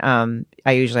 And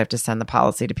I usually have to send the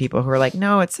policy to people who are like,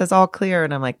 no, it says all clear.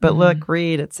 And I'm like, but look,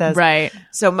 read, it says. Right.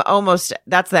 So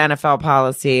that's the NFL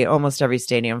policy. Almost every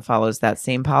stadium follows that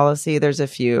same policy. There's a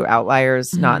few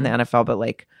outliers, not in the NFL, but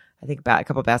like I think a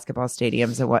couple basketball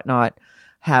stadiums and whatnot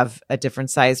have a different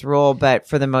size rule, but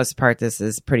for the most part, this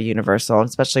is pretty universal,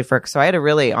 especially so I had to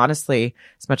really, honestly,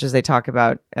 as much as they talk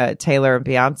about Taylor and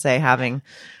Beyonce having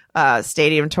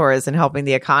stadium tours and helping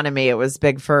the economy, it was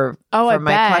big for my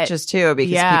clutches too,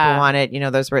 because people wanted,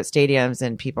 those were at stadiums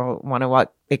and people want to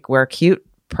wear a cute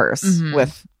purse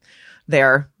with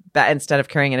their, instead of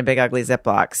carrying in a big ugly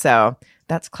Ziploc. So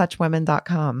that's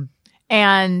clutchwomen.com.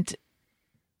 And,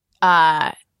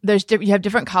 you have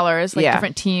different colors, like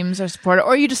different teams are supported,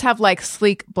 or you just have like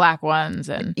sleek black ones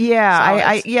and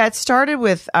it started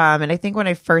with and I think when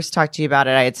I first talked to you about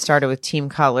it, I had started with team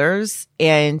colors,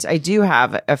 and I do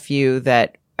have a few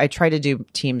that I try to do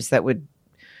teams that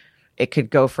it could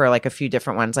go for like a few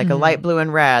different ones, like a light blue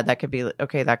and red. That could be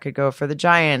okay. That could go for the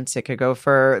Giants. It could go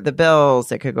for the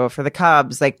Bills. It could go for the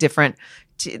Cubs. Like different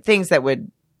things that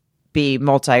would be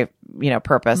multi,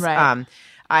 purpose. Right.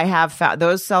 I have found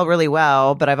those sell really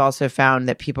well, but I've also found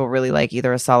that people really like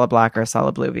either a solid black or a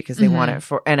solid blue because they want it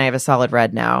and I have a solid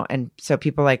red now. And so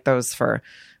people like those for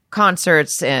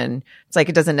concerts, and it's like,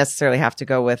 it doesn't necessarily have to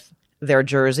go with their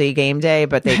jersey game day,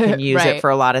 but they can use it for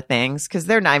a lot of things. Cause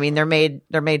they're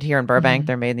made here in Burbank.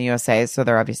 They're made in the USA. So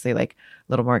they're obviously like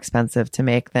a little more expensive to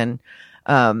make than,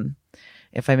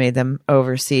 if I made them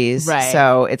overseas. Right.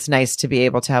 So it's nice to be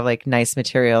able to have like nice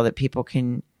material that people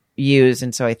can use,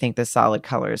 and so I think the solid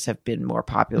colors have been more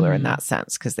popular in that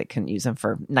sense because they can use them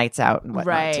for nights out and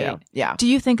whatnot too. Yeah. Do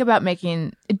you think about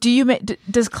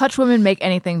does Clutch Women make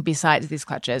anything besides these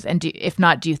clutches? And if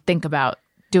not, do you think about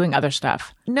doing other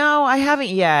stuff? No, I haven't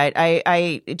yet.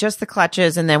 I just the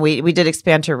clutches, and then we did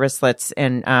expand to wristlets,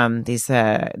 and these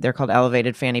they're called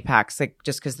elevated fanny packs, like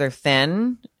just because they're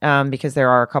thin, because there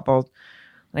are a couple.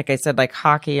 Like I said, like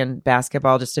hockey and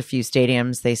basketball, just a few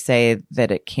stadiums, they say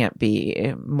that it can't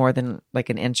be more than like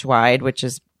an inch wide, which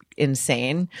is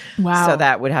insane. Wow. So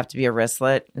that would have to be a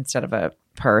wristlet instead of a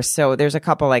purse. So there's a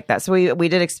couple like that. So we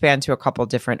did expand to a couple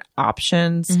different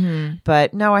options.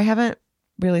 But no, I haven't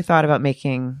really thought about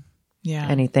making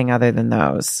anything other than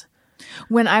those.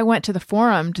 When I went to the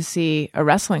Forum to see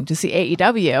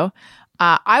AEW,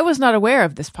 I was not aware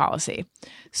of this policy.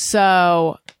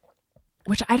 So...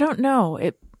 which I don't know.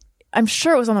 I'm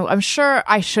sure it was I'm sure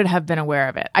I should have been aware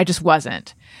of it. I just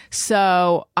wasn't.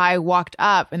 So I walked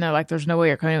up and they're like, there's no way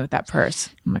you're coming in with that purse.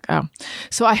 I'm like, oh.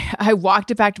 So I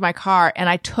walked it back to my car and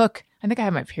I think I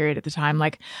had my period at the time.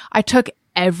 Like I took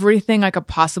everything I could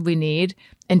possibly need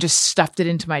and just stuffed it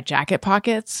into my jacket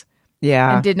pockets.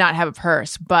 Yeah. And did not have a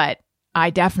purse, but I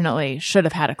definitely should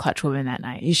have had a Clutch Woman that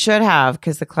night. You should have,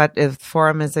 because the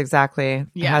Forum is has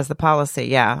the policy.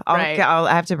 Yeah. I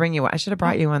have to bring you one. I should have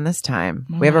brought you one this time.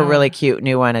 We have a really cute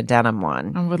new one, a denim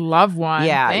one. I would love one.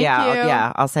 Yeah. Thank you.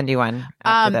 Yeah. I'll send you one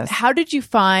after this. How did you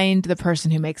find the person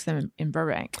who makes them in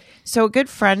Burbank? So a good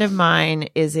friend of mine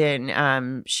is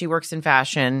she works in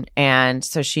fashion. And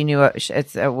so she knew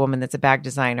it's a woman that's a bag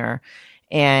designer.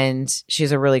 And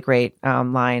she's a really great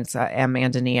line,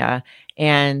 Amanda Nia.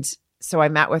 And so I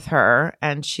met with her,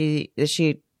 and she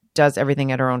does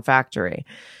everything at her own factory.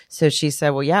 So she said,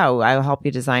 well, yeah, I'll help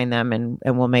you design them and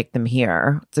we'll make them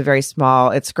here.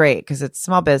 It's great because it's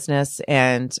small business,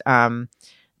 and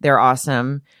they're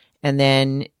awesome. And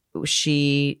then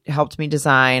she helped me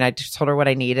design. I just told her what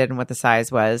I needed and what the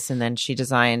size was. And then she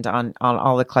designed on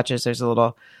all the clutches. There's a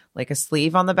little, like a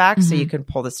sleeve on the back. So you can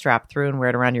pull the strap through and wear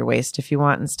it around your waist if you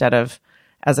want, instead of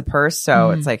as a purse. So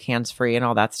it's like hands free and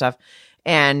all that stuff.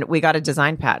 And we got a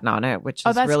design patent on it, which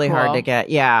is really hard to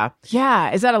get. Yeah.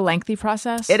 Yeah. Is that a lengthy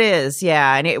process? It is.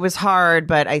 Yeah. And it was hard,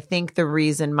 but I think the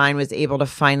reason mine was able to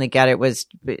finally get it was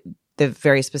the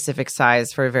very specific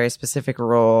size for a very specific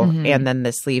role. And then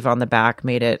the sleeve on the back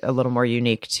made it a little more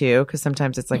unique too. Cause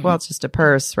sometimes it's like, well, it's just a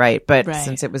purse. Right. But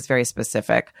since it was very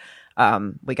specific,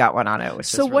 we got one on it. Which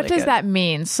so was what really does good. that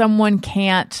mean? Someone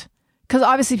can't, cause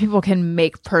obviously people can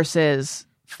make purses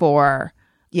for,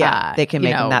 they can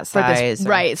make them that size.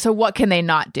 Right. So what can they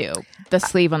not do? The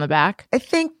sleeve on the back? I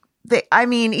think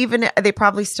even they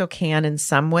probably still can in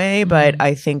some way, but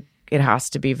I think it has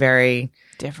to be very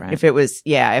different. If it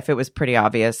was pretty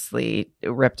obviously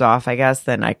ripped off, I guess,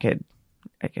 then I could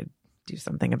do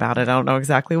something about it. I don't know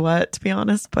exactly what, to be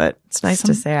honest, but it's nice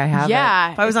to say I have it.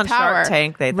 Yeah, If I was on power. Shark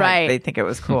Tank, they'd think it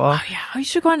was cool. Oh yeah, you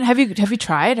should go on. Have you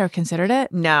tried or considered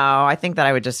it? No, I think that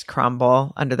I would just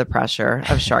crumble under the pressure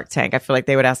of Shark Tank. I feel like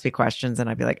they would ask me questions and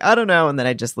I'd be like, I don't know. And then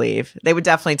I'd just leave. They would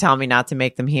definitely tell me not to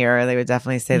make them here. They would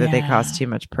definitely say that they cost too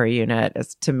much per unit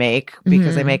to make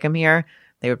because they make them here.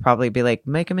 They would probably be like,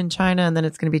 make them in China and then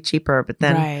it's going to be cheaper. But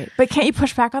then, right. But can't you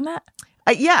push back on that?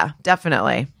 Yeah,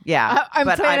 definitely. Yeah. I'm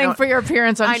But planning for your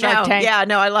appearance on Shark Tank. Yeah,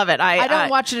 no, I love it. I don't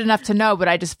watch it enough to know, but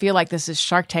I just feel like this is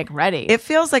Shark Tank ready. It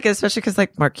feels like it, especially because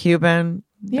like Mark Cuban.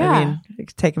 Yeah. I mean, you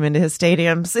could take him into his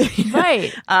stadiums.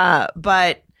 Right.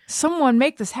 But someone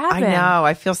make this happen. I know.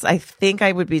 I think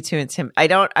I would be too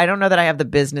intimidated. I don't know that I have the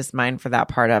business mind for that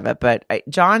part of it, but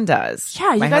John does.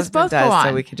 Yeah, you My guys husband both does, go on.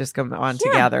 so we could just go on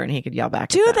together and he could yell back.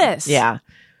 Do at them. this. Yeah.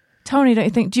 Tony, don't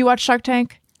you think? Do you watch Shark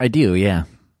Tank? I do, yeah.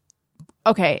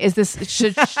 Okay, is this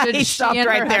should He stopped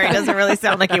right there. He doesn't really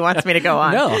sound like he wants me to go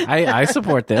on. No, I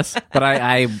support this, but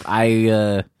I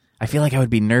feel like I would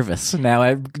be nervous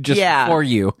now. For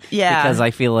you, because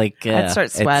I feel like I'd start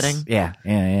sweating. Yeah.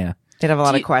 They'd have a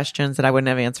lot of questions that I wouldn't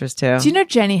have answers to. Do you know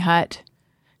Jenny Hutt?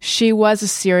 She was a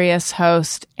serious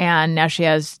host, and now she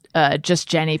has Just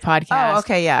Jenny podcast. Oh,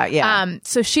 okay, yeah.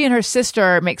 So she and her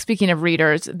sister speaking of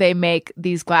readers, they make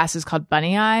these glasses called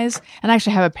bunny eyes. And I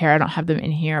actually have a pair. I don't have them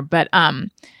in here, but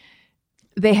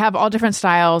they have all different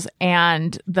styles,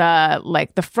 and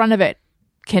the front of it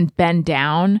can bend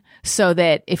down so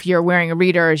that if you're wearing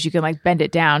readers, you can bend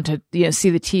it down to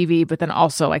see the TV, but then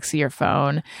also see your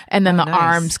phone. And then the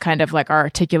arms kind of are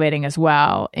articulating as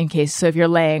well in case. So if you're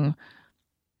laying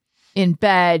in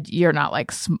bed, you're not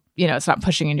it's not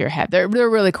pushing into your head. They're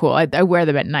really cool. I wear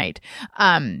them at night.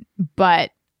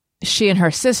 But she and her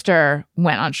sister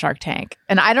went on Shark Tank,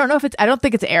 and I don't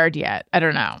think it's aired yet. I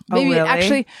don't know. Maybe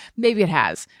really? Maybe it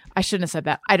has. I shouldn't have said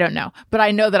that. I don't know. But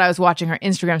I know that I was watching her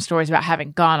Instagram stories about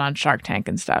having gone on Shark Tank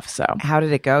and stuff. So How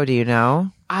did it go? Do you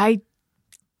know? I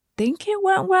think it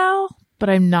went well, but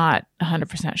I'm not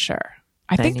 100% sure.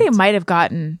 I think they might have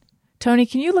gotten. Tony,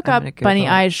 can you look up Bunny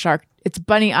Eyes Shark? It's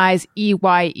Bunny Eyes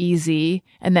EYEZ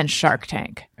and then Shark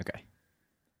Tank. Okay.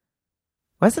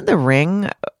 Wasn't the Ring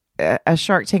a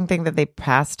Shark Tank thing that they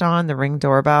passed on, the Ring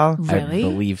doorbell? Really? I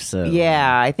believe so.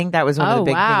 Yeah, I think that was one of the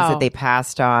big things that they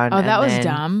passed on. Oh, that was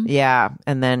dumb. Yeah,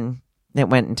 and then it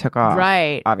went and took off.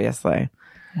 Right. Obviously.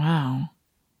 Wow.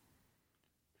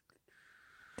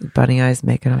 Did Bunny Eyes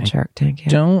make it on Shark Tank yet?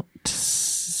 Don't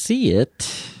see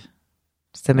it.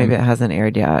 So maybe it hasn't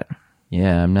aired yet.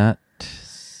 Yeah, I'm not.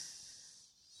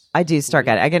 I do start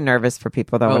getting. I get nervous for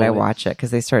people though when I watch it because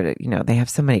they start. They have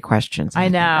so many questions. I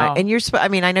know, and you're. I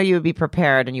mean, I know you would be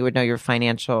prepared and you would know your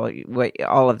financial,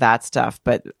 all of that stuff.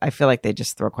 But I feel like they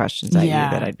just throw questions at you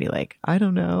that I'd be like, I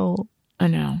don't know. I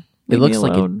know. It looks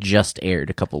like it just aired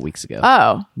a couple weeks ago.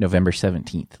 Oh, November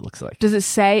 17th. It looks like. Does it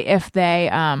say if they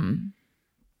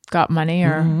got money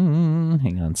or?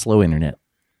 Hang on, slow internet.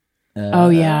 Oh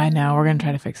yeah, I know. We're gonna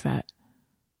try to fix that.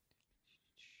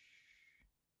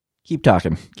 Keep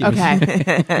talking.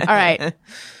 Okay. All right.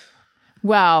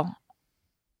 Well,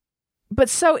 but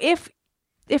so if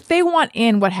they want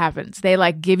in, what happens? They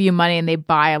give you money and they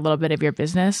buy a little bit of your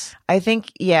business? I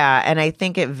think, yeah. And I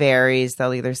think it varies.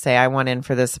 They'll either say, I want in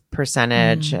for this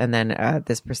percentage and then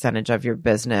this percentage of your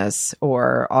business,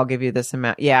 or I'll give you this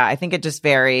amount. Yeah, I think it just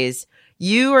varies.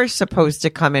 You are supposed to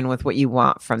come in with what you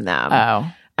want from them.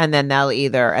 Oh. And then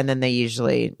they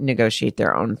usually negotiate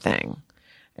their own thing.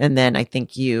 And then I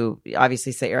think you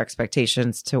obviously set your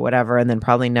expectations to whatever, and then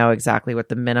probably know exactly what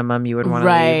the minimum you would want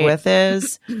to leave with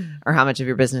is, or how much of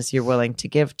your business you're willing to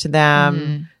give to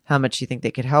them, how much you think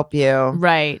they could help you.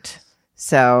 Right.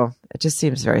 So it just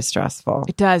seems very stressful.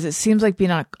 It does. It seems like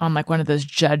being on one of those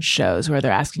judge shows where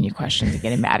they're asking you questions and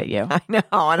getting mad at you. I know,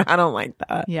 and I don't like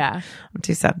that. Yeah. I'm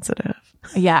too sensitive.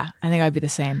 Yeah, I think I'd be the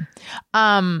same.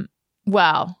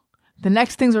 Well, the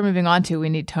next things we're moving on to, we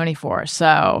need Tony for.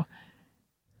 So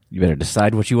you better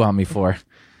decide what you want me for.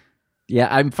 Yeah,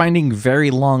 I'm finding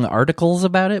very long articles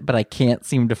about it, but I can't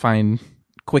seem to find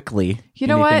quickly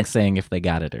anything saying if they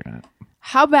got it or not.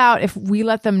 How about if we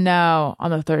let them know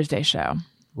on the Thursday show?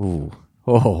 Ooh.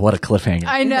 Oh, what a cliffhanger.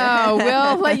 I know.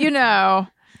 We'll let you know.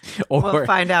 Or we'll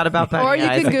find out about that. Or you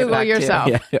can Google yourself.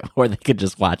 Yeah, or they could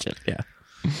just watch it. Yeah.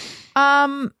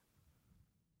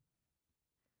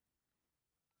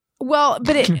 Well,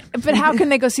 but how can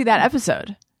they go see that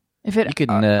episode? If it you could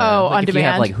on if demand,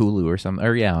 you have Hulu or something, or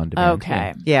on demand.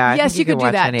 Okay, yeah. Yes, you could do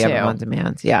watch that any too. of them on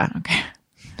demand. Yeah. Okay.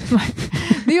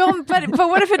 But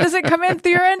what if it doesn't come in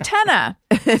through your antenna?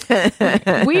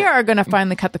 We are going to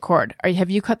finally cut the cord. Have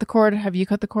you cut the cord? Have you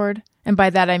cut the cord? And by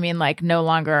that I mean like no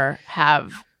longer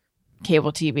have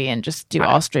cable TV and just do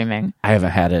all streaming. I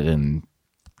haven't had it in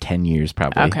 10 years,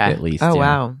 probably at least. Oh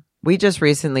wow. We just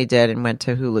recently did and went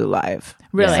to Hulu Live.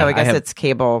 Really? So I guess it's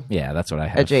cable. Yeah, that's what I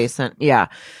have. Adjacent. Yeah.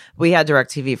 We had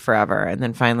DirecTV forever. And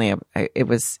then finally it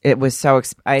was so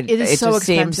expensive.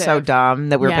 Seemed so dumb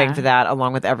that we were paying for that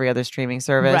along with every other streaming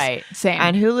service. Right. Same.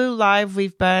 And Hulu Live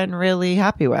we've been really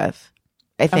happy with.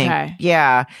 I think. Okay.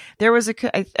 Yeah. There was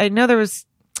I know there was,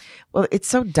 well, it's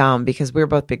so dumb because we were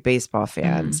both big baseball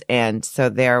fans. And so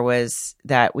there was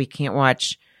that we can't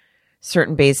watch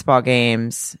certain baseball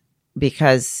games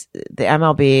because the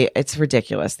MLB, it's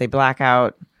ridiculous. They black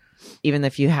out, even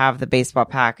if you have the baseball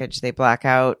package, they black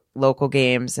out local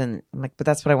games. And I'm like, but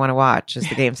that's what I want to watch is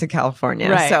the games in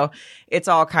California. Right. So it's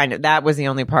all kind of, that was the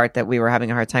only part that we were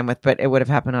having a hard time with, but it would have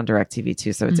happened on DirecTV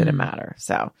too. So it didn't matter.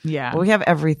 So yeah, we have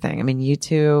everything. I mean,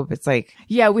 YouTube, it's like,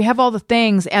 yeah, we have all the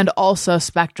things and also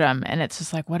Spectrum. And it's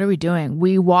just like, what are we doing?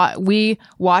 We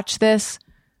watch this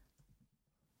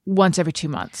once every 2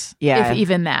 months. Yeah. If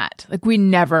even that. Like we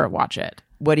never watch it.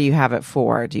 what do you have it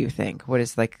for, do you think? What are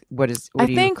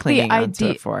you clinging onto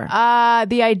it for?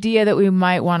 The idea that we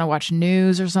might want to watch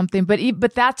news or something,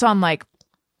 but that's on like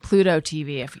Pluto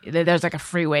TV. If there's like a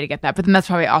free way to get that, but then that's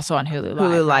probably also on Hulu Live.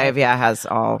 Hulu Live, yeah, has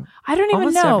all. I don't even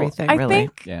almost know. Everything,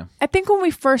 really. I think when we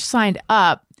first signed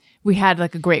up, we had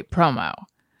like a great promo.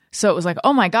 So it was like,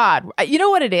 oh my God. You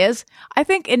know what it is? I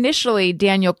think initially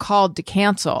Daniel called to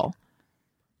cancel.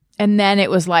 And then it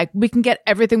was like, we can get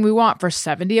everything we want for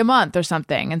 $70 a month or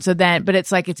something. And so then, but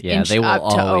it's like, it's inched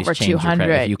up to over 200.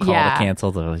 If you call to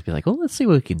cancel, they'll always be like, well, let's see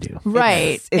what we can do.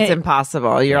 Right. It's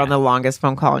impossible. You're on the longest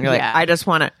phone call and you're like, Yeah. I just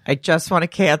want to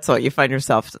cancel. You find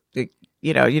yourself,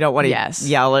 you don't want to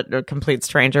yell at a complete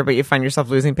stranger, but you find yourself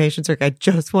losing patience. You're like, I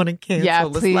just want to cancel. Yeah,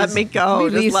 Just please. let me go.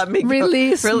 Just let me go.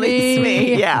 Release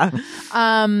me. Yeah.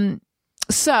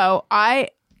 So I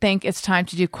think it's time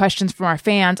to do questions from our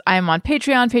fans. I am on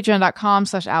Patreon,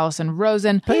 patreon.com/Allison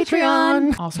Rosen.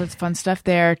 Patreon. All sorts of fun stuff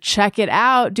there. Check it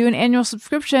out. Do an annual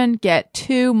subscription. Get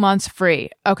 2 months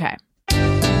free. Okay.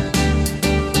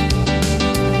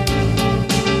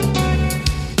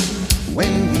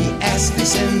 When we ask, they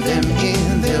send them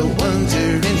in. They're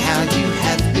wondering how you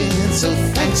have been. So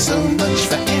thanks so much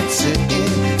for answering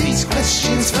these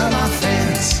questions from our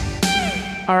fans.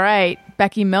 All right.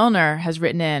 Becky Milner has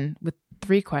written in with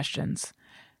 3 questions.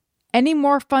 Any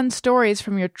more fun stories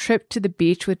from your trip to the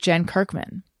beach with Jen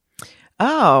Kirkman?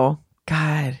 Oh,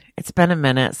 God. It's been a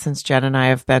minute since Jen and I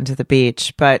have been to the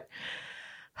beach, but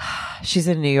she's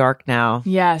in New York now.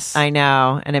 Yes. I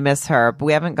know, and I miss her. But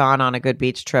we haven't gone on a good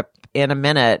beach trip in a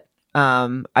minute.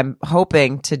 I'm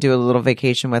hoping to do a little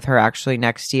vacation with her actually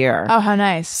next year. Oh, how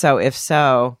nice. So if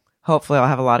so, hopefully I'll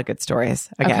have a lot of good stories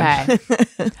again.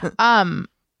 Okay.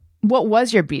 What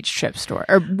was your beach trip story?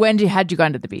 Or when had you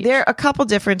gone to the beach? There are a couple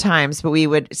different times, but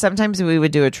sometimes we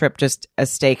would do a trip, just a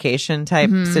staycation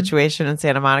type situation in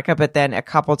Santa Monica. But then a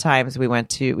couple times we went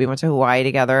to Hawaii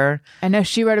together. I know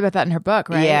she wrote about that in her book,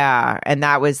 right? Yeah, and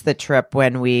that was the trip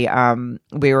when we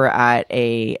were at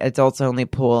a adults only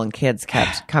pool and kids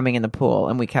kept coming in the pool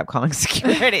and we kept calling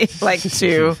security like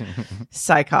two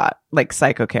psycho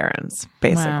Karens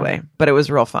basically. Wow. But it was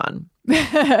real fun.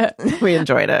 We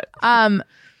enjoyed it.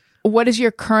 What is your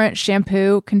current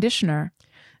shampoo conditioner?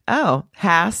 Oh,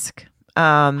 Hask.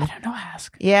 I don't know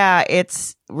Hask. Yeah,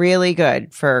 it's really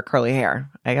good for curly hair.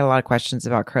 I get a lot of questions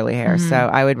about curly hair. So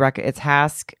I would recommend it's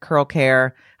Hask Curl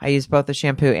Care. I use both the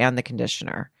shampoo and the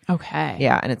conditioner. Okay.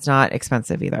 Yeah, and it's not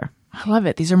expensive either. I love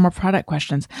it. These are more product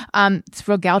questions. It's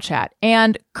real gal chat.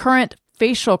 And current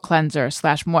facial cleanser /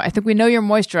 I think we know your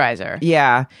moisturizer.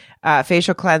 Yeah.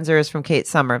 Facial cleanser is from Kate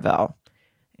Somerville.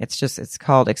 It's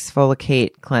called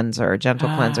Exfoliate Cleanser, Gentle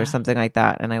Cleanser, something like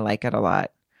that. And I like it a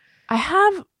lot.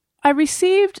 I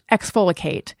received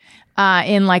Exfoliate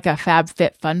in like a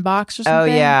FabFitFun box or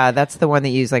something. Oh yeah. That's the one that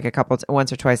you use like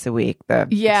once or twice a week.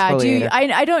 Yeah. Do you,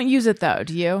 I don't use it though.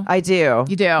 Do you? I do.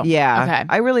 You do? Yeah. Okay.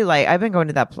 I really I've been going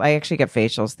to that. I actually get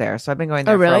facials there. So I've been going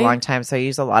there for a long time. So I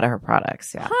use a lot of her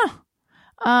products. Yeah. Huh.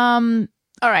 All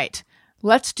right.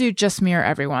 Let's do Just Mirror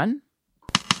Everyone.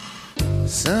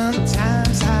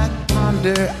 Sometimes I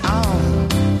ponder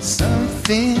on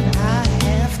something I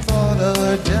have thought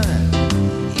or done.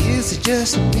 Is it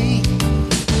just me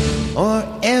or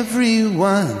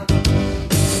everyone?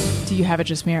 Do you have a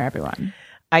Just Mirror Everyone?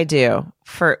 I do.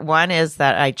 For one is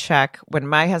that I check when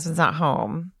my husband's not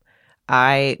home.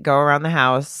 I go around the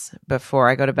house before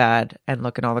I go to bed and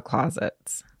look in all the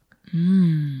closets.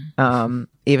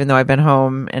 Even though I've been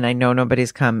home and I know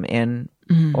nobody's come in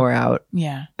or out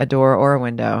a door or a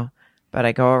window, but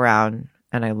I go around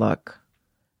and I look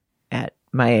at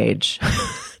my age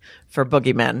for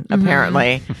boogeymen,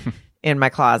 apparently, in my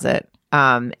closet.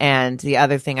 And the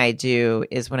other thing I do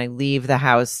is when I leave the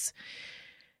house,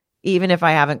 even if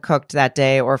I haven't cooked that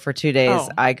day or for 2 days,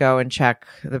 I go and check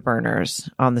the burners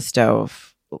on the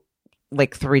stove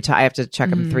like 3 times. I have to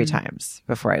check them 3 times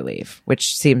before I leave,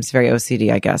 which seems very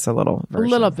OCD, I guess, a little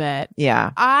bit.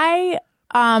 Yeah. I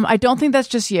don't think that's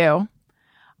just you.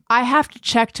 I have to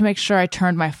check to make sure I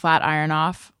turned my flat iron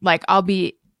off. Like I'll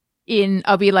be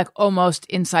like almost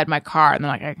inside my car and then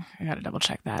like I gotta double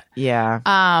check that. Yeah.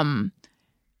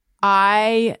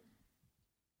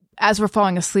 As we're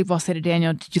falling asleep, I'll say to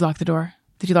Daniel, "Did you lock the door?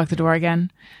 Did you lock the door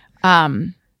again?" I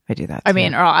do that. I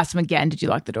mean, or I'll ask him again, "Did you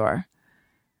lock the door?"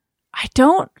 I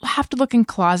don't have to look in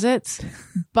closets,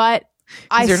 but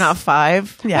you're not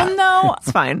 5. Yeah, well, no,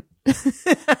 it's fine.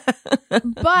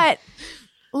 But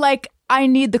like, I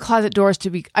need the closet doors to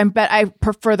be. I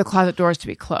prefer the closet doors to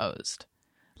be closed.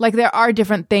 Like, there are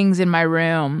different things in my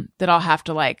room that I'll have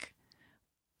to like.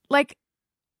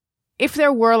 If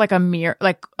there were like a mirror,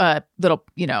 like a little,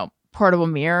 portable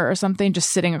mirror or something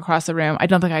just sitting across the room, I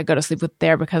don't think I'd go to sleep with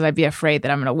there because I'd be afraid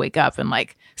that I'm going to wake up and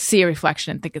like see a reflection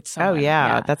and think it's someone. Oh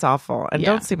yeah. That's awful. And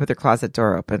don't sleep with your closet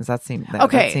door open. That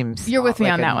seems you're with me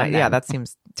on that one. Yeah, that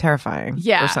seems terrifying.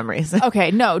 Yeah, for some reason. Okay,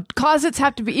 no, closets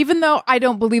have to be. Even though I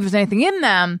don't believe there's anything in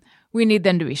them, we need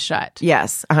them to be shut.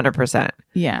 Yes, 100%.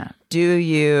 Yeah. Do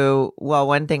you? Well,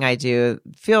 one thing I do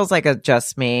feels like it's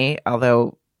just me,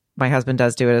 although my husband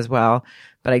does do it as well,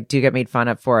 but I do get made fun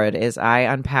of for it, is I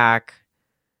unpack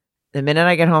the minute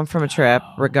I get home from a trip,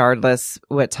 regardless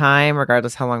what time,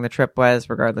 regardless how long the trip was,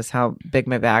 regardless how big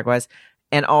my bag was,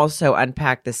 and also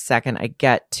unpack the second I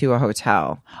get to a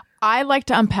hotel. I like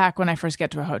to unpack when I first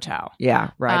get to a hotel.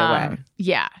 Yeah, right away.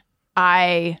 Yeah.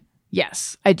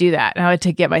 Yes, I do that. And I like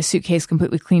to get my suitcase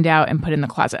completely cleaned out and put in the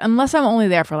closet, unless I'm only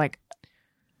there for like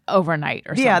overnight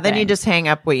or something. Yeah, then you just hang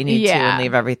up what you need to and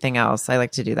leave everything else. I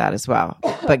like to do that as well.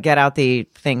 But get out the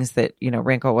things that,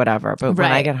 wrinkle, whatever. But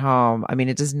when I get home, I mean,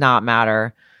 it does not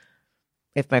matter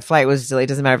if my flight was delayed. It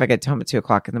doesn't matter if I get home at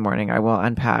 2:00 in the morning. I will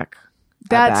unpack.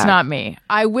 That's not me.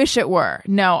 I wish it were.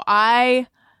 No,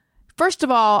 first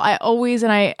of all, I always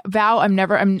vow I'm not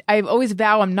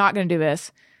going to do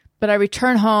this, but I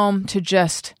return home to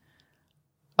just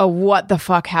a what the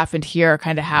fuck happened here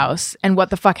kind of house. And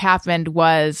what the fuck happened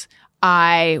was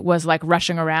I was like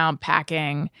rushing around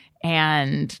packing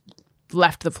and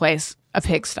left the place a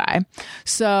pigsty.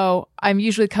 So I'm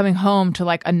usually coming home to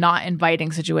like a not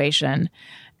inviting situation.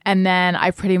 And then I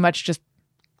pretty much just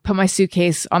put my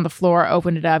suitcase on the floor,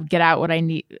 open it up, get out what I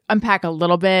need, unpack a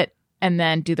little bit, and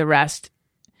then do the rest.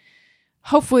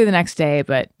 Hopefully the next day,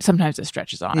 but sometimes it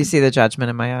stretches on. You see the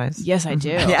judgment in my eyes? Yes, I do.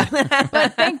 Yeah.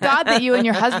 But thank God that you and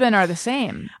your husband are the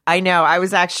same. I know. I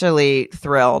was actually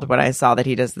thrilled when I saw that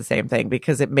he does the same thing,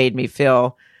 because it made me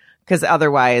feel, because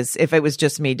otherwise, if it was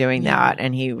just me doing that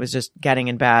and he was just getting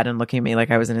in bed and looking at me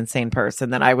like I was an insane person,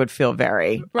 then I would feel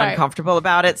very uncomfortable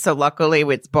about it. So luckily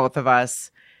it's both of us,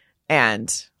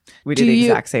 and we do the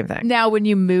exact same thing. Now, when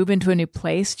you move into a new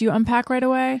place, do you unpack right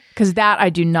away? Because that I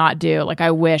do not do. Like,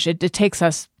 I wish. It takes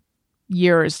us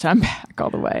years to unpack all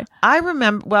the way. I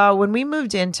remember, well, when we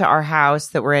moved into our house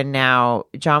that we're in now,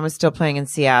 John was still playing in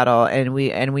Seattle, and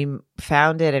we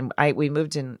found it, and we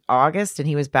moved in August, and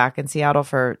he was back in Seattle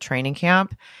for training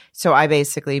camp. So I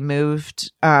basically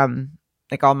moved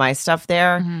like all my stuff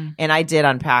there, and I did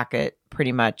unpack it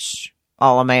pretty much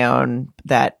all on my own.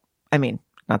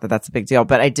 Not that that's a big deal,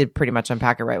 but I did pretty much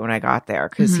unpack it right when I got there,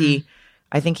 because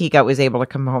I think he was able to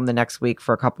come home the next week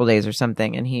for a couple of days or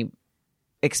something, and he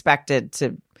expected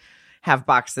to have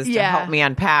boxes to help me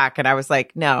unpack, and I was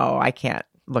like, no, I can't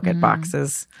look at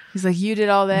boxes. He's like, you did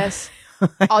all this,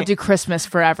 I'll do Christmas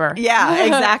forever. Yeah,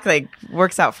 exactly.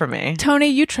 Works out for me. Tony,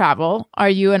 you travel. Are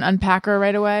you an unpacker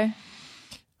right away?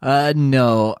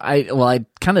 No, I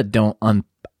kind of don't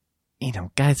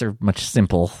guys are much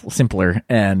simpler,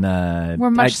 and we're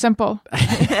much simple.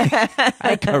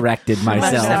 I corrected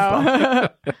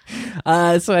myself.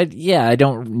 So I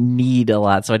don't need a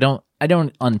lot. So I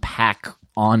don't unpack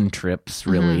on trips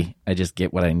really. I just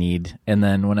get what I need, and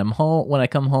then when I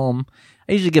come home,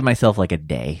 I usually give myself like a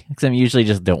day, because I usually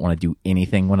just don't want to do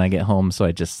anything when I get home. So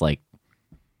I just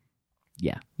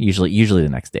usually the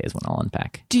next day is when I'll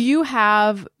unpack. Do you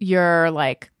have your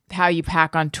like how you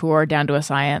pack on tour down to a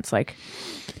science? Like,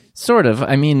 sort of.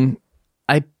 I mean,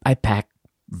 I pack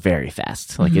very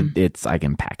fast. Like it's I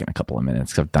can pack in a couple of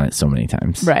minutes because I've done it so many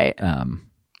times. Right.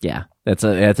 Yeah, that's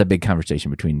a big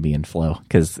conversation between me and Flo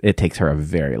because it takes her a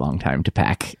very long time to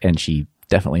pack, and she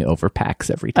definitely overpacks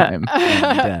every time.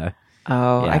 I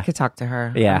could talk to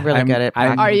her. Yeah, I'm really good at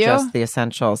packing Are you? just the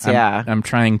essentials. I'm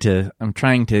trying to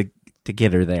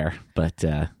get her there, but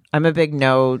I'm a big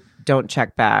don't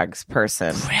check bags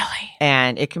person. Really?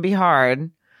 And it can be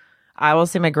hard. I will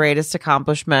say my greatest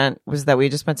accomplishment was that we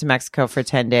just went to Mexico for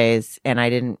 10 days and I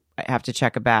didn't have to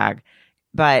check a bag.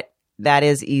 But that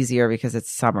is easier because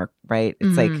it's summer, right?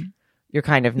 It's like you're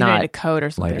kind of You not need a coat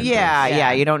or something.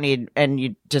 Yeah. You don't need, and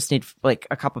you just need like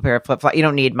a couple pair of flip flops. You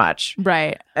don't need much.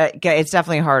 Right. It's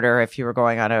definitely harder if you were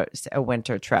going on a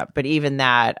winter trip. But even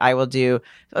that, I will do.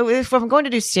 If I'm going to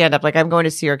do stand up, like I'm going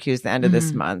to Syracuse the end of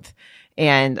this month,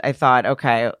 and I thought,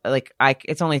 okay, like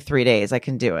it's only 3 days. I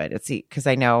can do it. It's because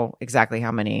I know exactly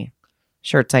how many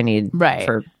shirts I need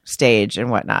for stage and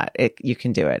whatnot. You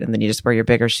can do it, and then you just wear your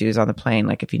bigger shoes on the plane.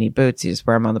 Like if you need boots, you just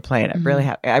wear them on the plane.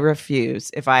 I refuse.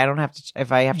 If I have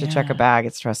to check a bag,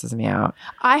 it stresses me out.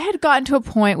 I had gotten to a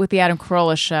point with the Adam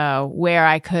Carolla show where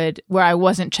I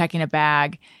wasn't checking a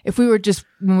bag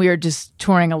when we were just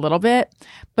touring a little bit,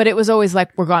 but it was always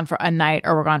like we're gone for a night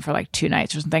or we're gone for like 2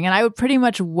 nights or something, and I would pretty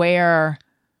much wear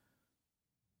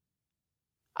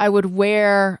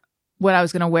what I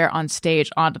was going to wear on stage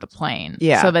onto the plane.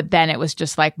 Yeah. So that then it was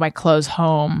just like my clothes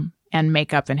home and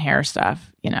makeup and hair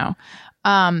stuff, you know?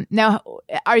 Now,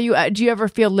 do you ever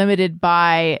feel limited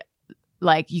by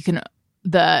like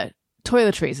the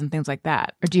toiletries and things like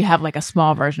that? Or do you have like a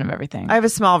small version of everything? I have a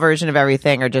small version of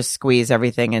everything, or just squeeze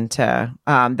everything into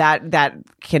that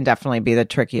can definitely be the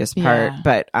trickiest part. Yeah.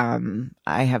 But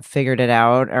I have figured it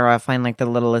out, or I'll find like the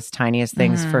littlest, tiniest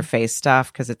things for face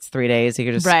stuff because it's 3 days. You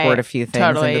can just squirt a few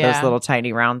things into those little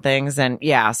tiny round things, and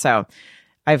so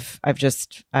I've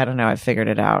just I don't know. I've figured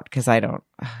it out because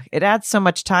it adds so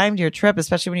much time to your trip,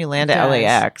 especially when you land at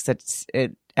LAX.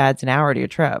 It adds an hour to your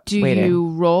trip. Do you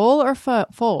roll or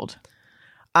fold?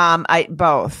 I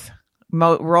both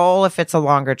roll if it's a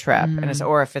longer trip,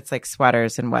 or if it's like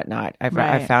sweaters and whatnot.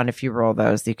 I found if you roll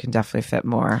those, you can definitely fit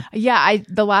more. Yeah,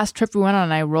 the last trip we went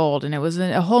on, I rolled, and it was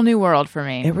a whole new world for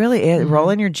me. It really is. Roll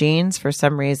in your jeans for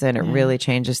some reason. It really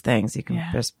changes things. You can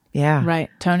just right.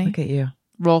 Tony, look at you.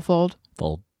 Roll, fold.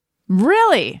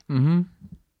 Really? Mm-hmm.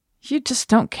 You just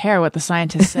don't care what the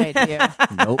scientists say, do you?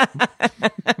 Nope.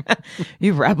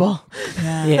 You rebel.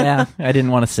 Yeah, I didn't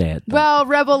want to say it. Well,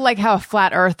 rebel like how a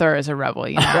flat earther is a rebel,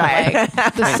 you know? Right.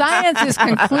 Like, the science is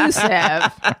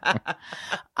conclusive.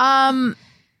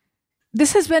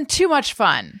 This has been too much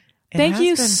fun. Thank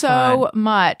you so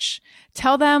much.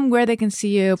 Tell them where they can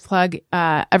see you, plug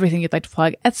everything you'd like to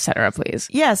plug, etc., please.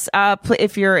 Yes.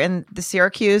 If you're in the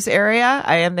Syracuse area,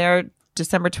 I am there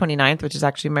December 29th, which is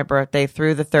actually my birthday,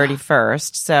 through the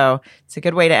 31st. So it's a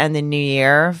good way to end the new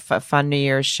year, fun New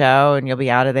Year's show, and you'll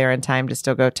be out of there in time to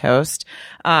still go toast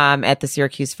at the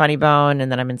Syracuse Funny Bone.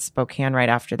 And then I'm in Spokane right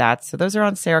after that. So those are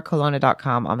on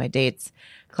sarahcolonna.com, all my dates,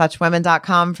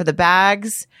 clutchwomen.com for the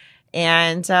bags,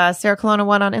 and Sarah Colonna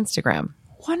 1 on Instagram.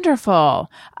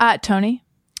 Wonderful. Tony?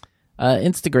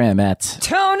 Instagram at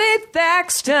Tony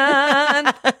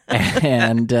Thaxton.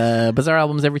 And Bizarre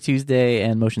Albums every Tuesday,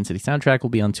 and Motion City Soundtrack will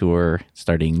be on tour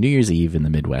starting New Year's Eve in the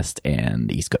Midwest and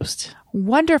the East Coast.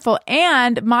 Wonderful.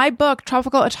 And my book,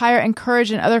 Tropical Attire and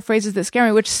Courage and Other Phrases That Scare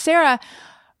Me, which Sarah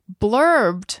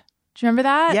blurbed. Do you remember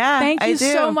that? Yeah, Thank you I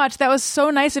do. so much. That was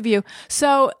so nice of you.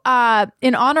 So,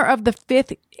 in honor of the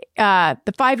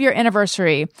 5-year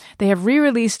anniversary, they have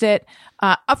re-released it.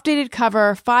 Updated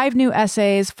cover, 5 new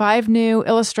essays, 5 new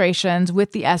illustrations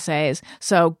with the essays.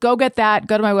 So go get that.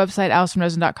 Go to my website,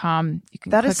 AllisonRosen.com. You can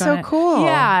That click is so on it. cool.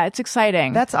 Yeah, it's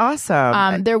exciting. That's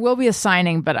awesome. There will be a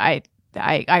signing, but I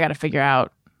got to figure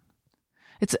out.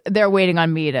 They're waiting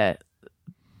on me to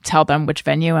tell them which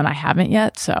venue, and I haven't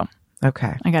yet. So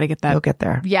okay, I got to get that. You'll get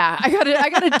there. Yeah, I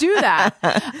gotta do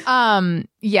that.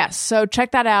 Yes. So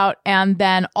check that out. And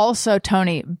then also,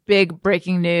 Tony, big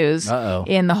breaking news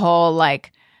in the whole,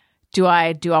 like, do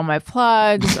I do all my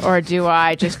plugs or do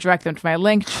I just direct them to my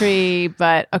link tree?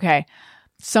 But okay.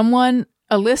 A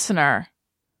listener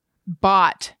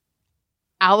bought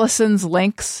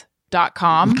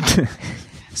AllisonsLinks.com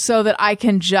so that I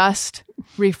can just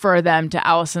refer them to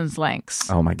Allison's links.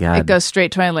 Oh my God. It goes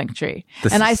straight to my link tree.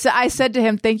 I said to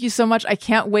him, thank you so much. I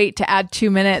can't wait to add 2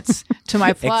 minutes to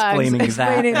my plugs.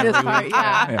 explaining this part.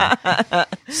 Yeah.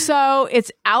 So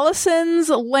it's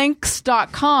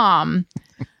AllisonsLinks.com.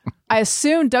 I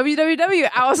assume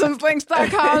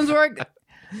www.AllisonsLinks.com's work.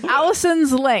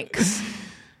 Allison's Links.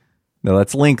 No,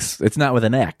 that's links. It's not with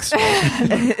an X.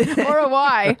 Or a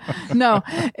Y. No,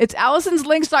 it's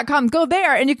AllisonsLinks.com. Go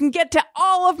there and you can get to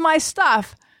all of my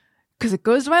stuff because it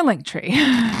goes to my link tree.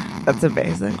 That's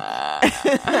amazing.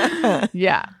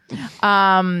 Yeah.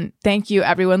 Thank you,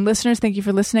 everyone. Listeners, thank you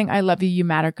for listening. I love you. You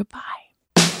matter. Goodbye.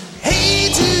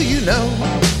 Hey, do you know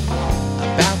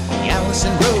about the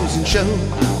Allison Rosen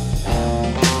show?